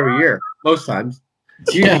 AFCA is every year, most times.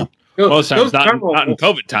 Yeah. Most times, not in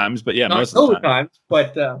COVID times, but most of the time.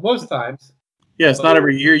 But most times. Yeah, it's not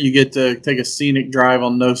every year you get to take a scenic drive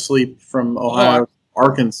on no sleep from Ohio to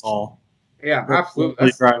Arkansas. Yeah,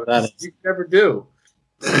 absolutely. You never do.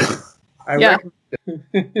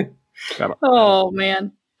 Oh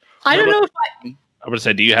man, I don't know if I would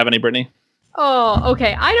say, do you have any, Brittany? Oh,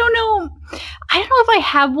 okay. I don't know if I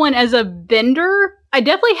have one as a vendor. I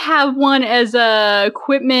definitely have one as a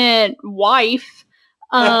equipment wife.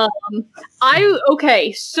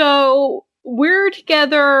 So we're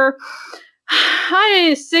together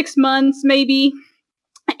 6 months maybe,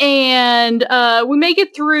 and we make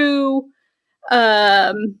it through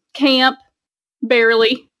camp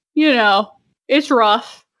barely. It's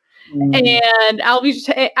rough, and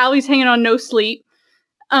Albie's hanging on no sleep.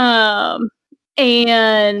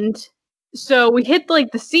 And so we hit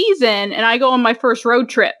the season, and I go on my first road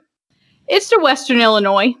trip. It's to Western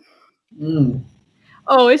Illinois. Mm.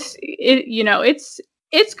 Oh, it's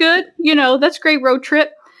good. That's a great road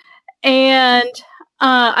trip. And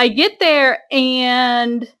I get there,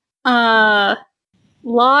 and lot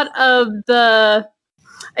of the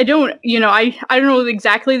I don't know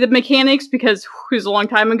exactly the mechanics because it was a long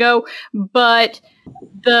time ago, but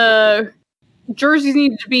the jerseys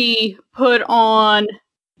need to be put on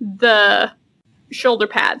the shoulder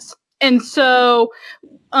pads. And so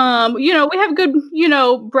we have good,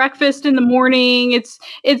 breakfast in the morning. It's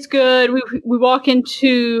good. We walk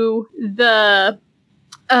into the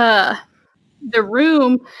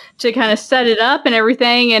room to kind of set it up and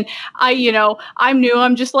everything. And I'm new.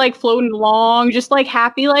 I'm just floating along, just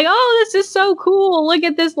happy, oh, this is so cool. Look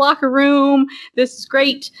at this locker room. This is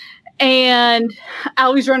great. And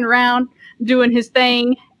Albie's running around doing his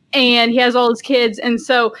thing, and he has all his kids. And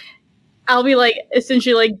so Albie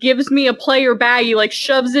essentially gives me a player bag. He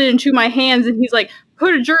shoves it into my hands, and he's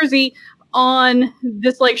put a jersey on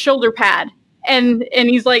this shoulder pad, and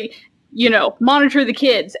he's monitor the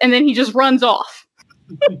kids, and then he just runs off.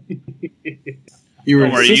 You were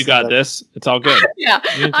Don't worry, you got this. It's all good. Yeah,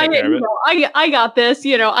 You can take care of it. I got this.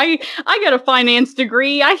 I got a finance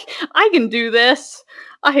degree. I can do this.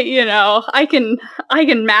 I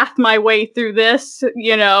can math my way through this.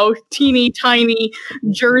 Teeny tiny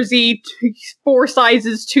jersey, 4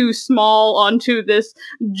 sizes too small onto this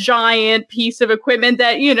giant piece of equipment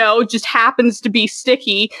that just happens to be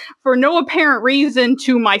sticky for no apparent reason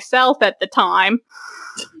to myself at the time.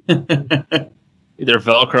 Either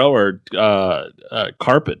Velcro or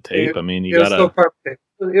carpet tape. I mean, you It was still gotta. carpet tape.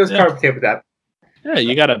 It was carpet tape with that. Yeah,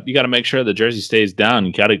 you gotta make sure the jersey stays down.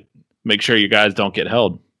 You gotta make sure you guys don't get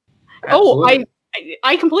held. Oh, Absolutely.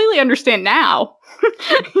 I completely understand now.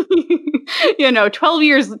 12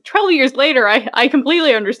 years later, I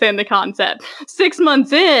completely understand the concept. 6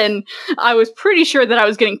 months in, I was pretty sure that I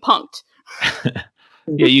was getting punked.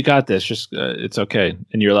 Yeah, you got this. Just it's okay.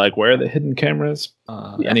 And you're like, where are the hidden cameras?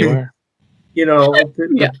 Anywhere?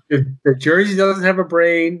 The jersey doesn't have a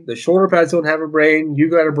brain. The shoulder pads don't have a brain. You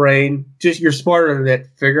got a brain. Just you're smarter than it.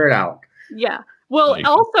 Figure it out. Yeah. Well, Thank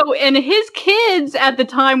you. also, and his kids at the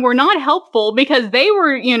time were not helpful because they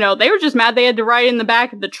were just mad they had to ride in the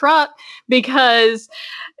back of the truck because,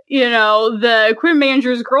 the equipment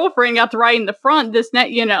manager's girlfriend got to ride in the front this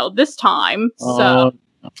time. So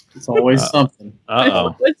it's always something.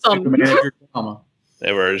 Uh-oh. it's something. Manager drama.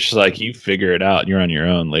 They were just like, you figure it out. You're on your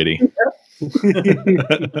own, lady.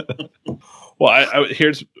 Well,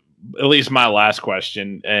 here's at least my last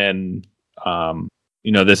question. And,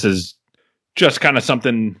 this is just kind of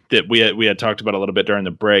something that we had talked about a little bit during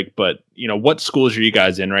the break. But, what schools are you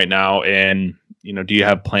guys in right now? And, do you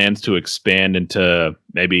have plans to expand into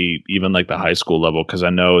maybe even like the high school level? Because I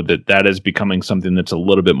know that is becoming something that's a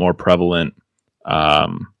little bit more prevalent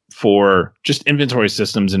for just inventory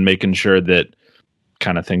systems and making sure that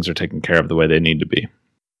kind of things are taken care of the way they need to be.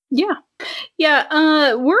 Yeah.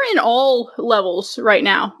 Yeah. We're in all levels right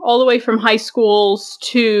now, all the way from high schools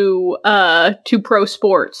to pro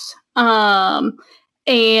sports. And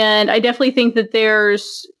I definitely think that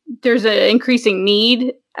there's an increasing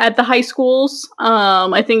need at the high schools.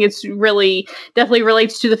 I think it's definitely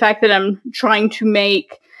relates to the fact that I'm trying to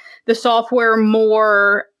make the software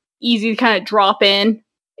more easy to kind of drop in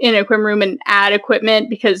an equipment room and add equipment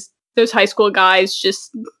because those high school guys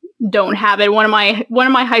just don't have it. One of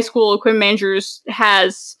my high school equipment managers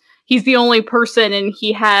he's the only person and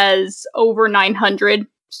he has over 900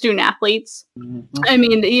 student athletes. Mm-hmm. I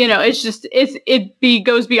mean, it's just it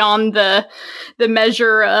goes beyond the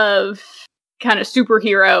measure of kind of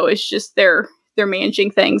superhero. It's just they're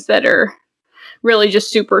managing things that are really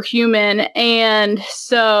just superhuman, and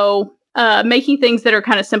so making things that are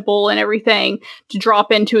kind of simple and everything to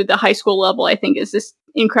drop into the high school level, I think, is just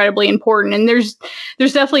incredibly important. And there's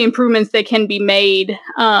definitely improvements that can be made,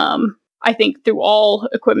 I think, through all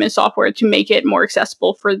equipment software to make it more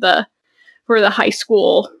accessible for the high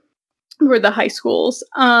schools.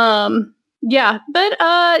 Yeah, but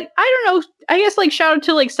I don't know. I guess shout out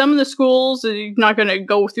to some of the schools. I'm not going to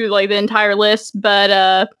go through the entire list,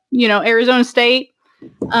 but Arizona State,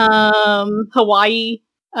 Hawaii.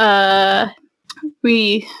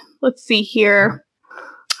 Let's see here.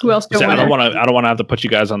 Who else? I don't want to have to put you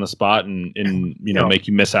guys on the spot and make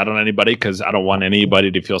you miss out on anybody because I don't want anybody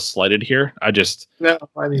to feel slighted here. We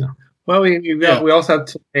also have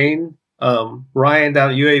Tulane, Ryan down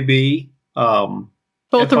at UAB. Both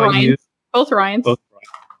FIU, Ryans.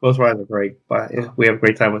 Both Ryans are great. But we have a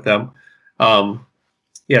great time with them. Tulane,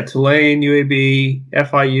 UAB,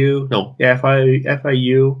 FIU,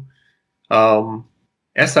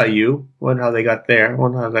 SIU. Wonder how they got there.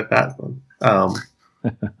 Wonder how I got that one.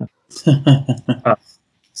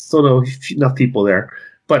 Still no enough people there,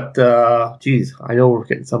 but I know we're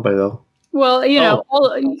getting somebody though. Well, all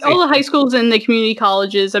the high schools and the community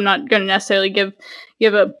colleges. I'm not going to necessarily give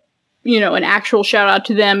a an actual shout out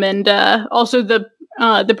to them, and also the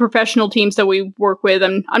professional teams that we work with.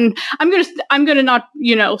 I'm gonna not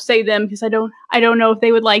say them because I don't know if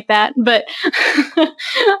they would like that, but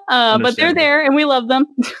but they're there and we love them.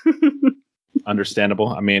 Understandable.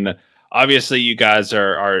 I mean, obviously you guys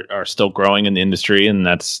are still growing in the industry, and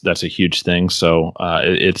that's a huge thing. So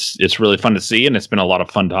it's really fun to see, and it's been a lot of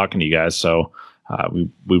fun talking to you guys. So we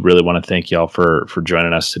really want to thank y'all for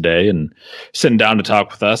joining us today and sitting down to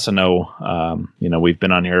talk with us. I know we've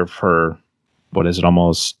been on here for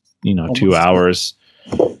almost 2 hours,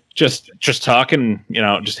 just talking,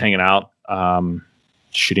 just hanging out,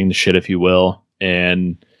 shooting the shit, if you will,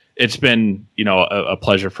 and it's been, a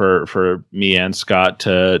pleasure for me and Scott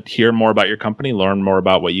to hear more about your company, learn more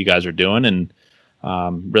about what you guys are doing, and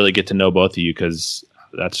really get to know both of you, because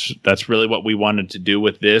that's really what we wanted to do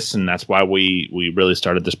with this, and that's why we really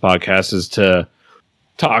started this podcast, is to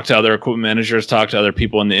talk to other equipment managers, talk to other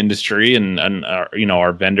people in the industry, and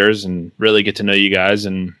our vendors, and really get to know you guys.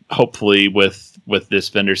 And hopefully, with this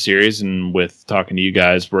vendor series and with talking to you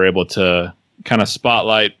guys, we're able to kind of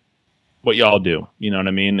spotlight what y'all do. You know what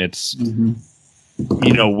I mean? It's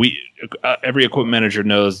every equipment manager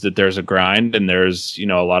knows that there's a grind and there's a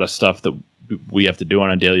lot of stuff that we have to do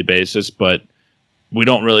on a daily basis, but we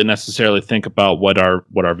don't really necessarily think about what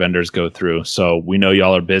our vendors go through. So we know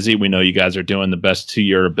y'all are busy. We know you guys are doing the best to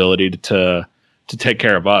your ability to take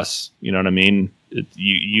care of us. You know what I mean?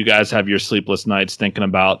 You guys have your sleepless nights thinking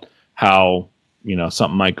about how,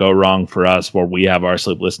 something might go wrong for us, where we have our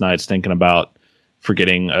sleepless nights thinking about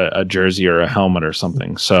forgetting a jersey or a helmet or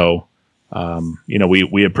something. So,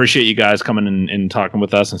 we appreciate you guys coming and talking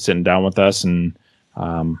with us and sitting down with us. And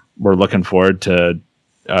we're looking forward to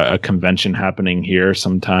a convention happening here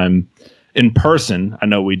sometime in person. I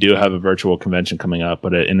know we do have a virtual convention coming up,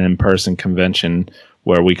 but an in-person convention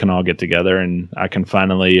where we can all get together and I can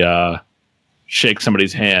finally shake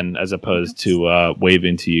somebody's hand as opposed to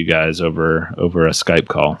waving to you guys over a Skype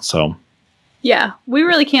call. So yeah, we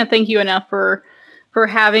really can't thank you enough for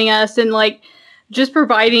having us and just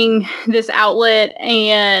providing this outlet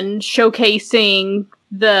and showcasing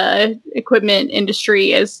the equipment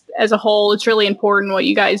industry as a whole. It's really important what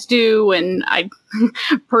you guys do, and I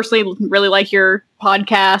personally really like your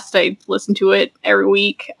podcast. I listen to it every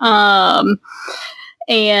week, and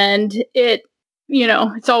it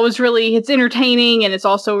it's always it's entertaining, and it's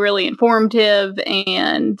also really informative,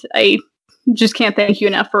 and I just can't thank you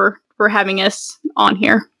enough for having us on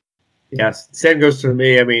here. Yes, same goes to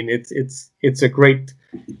me. I mean, it's a great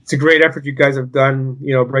effort you guys have done.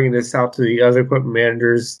 Bringing this out to the other equipment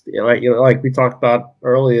managers. Like we talked about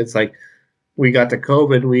earlier, it's like we got to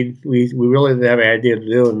COVID. We really didn't have an idea to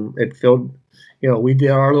do, and it filled. We did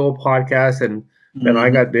our little podcast, and then I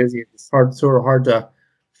got busy. It's hard to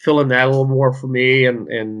fill in that a little more for me,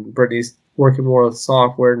 and Brittany's working more with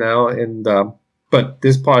software now. And but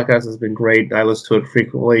this podcast has been great. I listen to it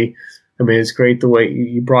frequently. I mean, it's great the way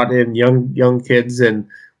you brought in young kids and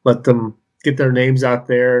let them get their names out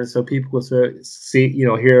there so people will see,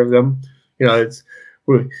 hear of them.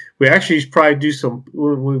 We actually should probably do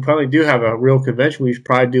we probably do have a real convention. We should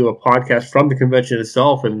probably do a podcast from the convention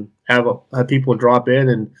itself and have people drop in,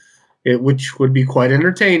 and which would be quite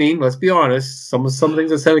entertaining. Let's be honest. Some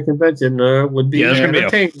things I said at a convention would be there's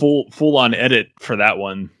entertaining. Gonna be a full on edit for that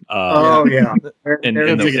one. Yeah. And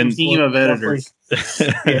a team of editors.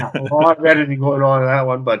 Yeah, a lot of editing going on in that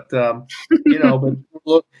one, but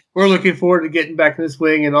but we're looking forward to getting back in the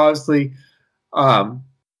swing, and honestly,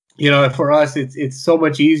 for us, it's so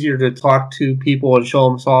much easier to talk to people and show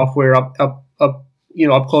them software up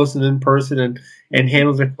close and in person, and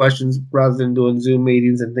handle their questions rather than doing Zoom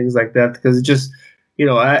meetings and things like that. Because it just,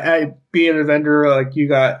 I being a vendor like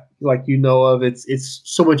it's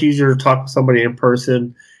so much easier to talk to somebody in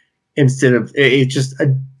person instead of it's just a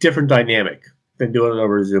different dynamic than doing it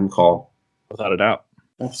over a Zoom call. Without a doubt.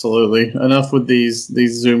 Absolutely. Enough with these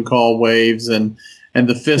Zoom call waves and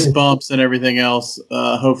the fist bumps and everything else.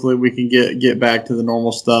 Hopefully we can get back to the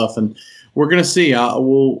normal stuff, and we're going to see.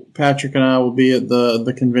 Patrick and I will be at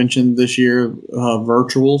the convention this year,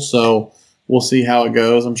 virtual. So we'll see how it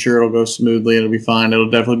goes. I'm sure it'll go smoothly. It'll be fine. It'll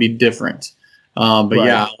definitely be different. But right.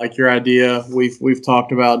 Yeah, like your idea, we've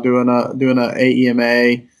talked about doing a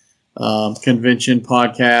AEMA convention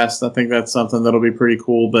podcast. I think that's something that'll be pretty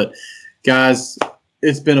cool. But guys,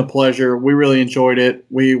 it's been a pleasure. We really enjoyed it.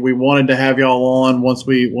 We wanted to have y'all on once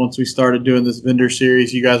we started doing this vendor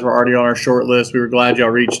series. You guys were already on our short list. We were glad y'all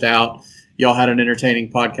reached out. Y'all had an entertaining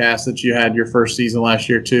podcast that you had your first season last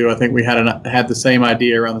year too. I think we had the same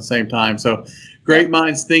idea around the same time. So great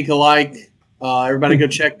minds think alike. Everybody go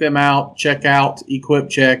check them out. Check out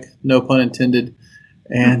EquipCheck, no pun intended.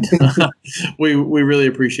 And we really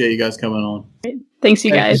appreciate you guys coming on. Thanks,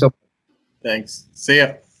 you guys. Thank you Thanks. See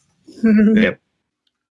ya. Yep.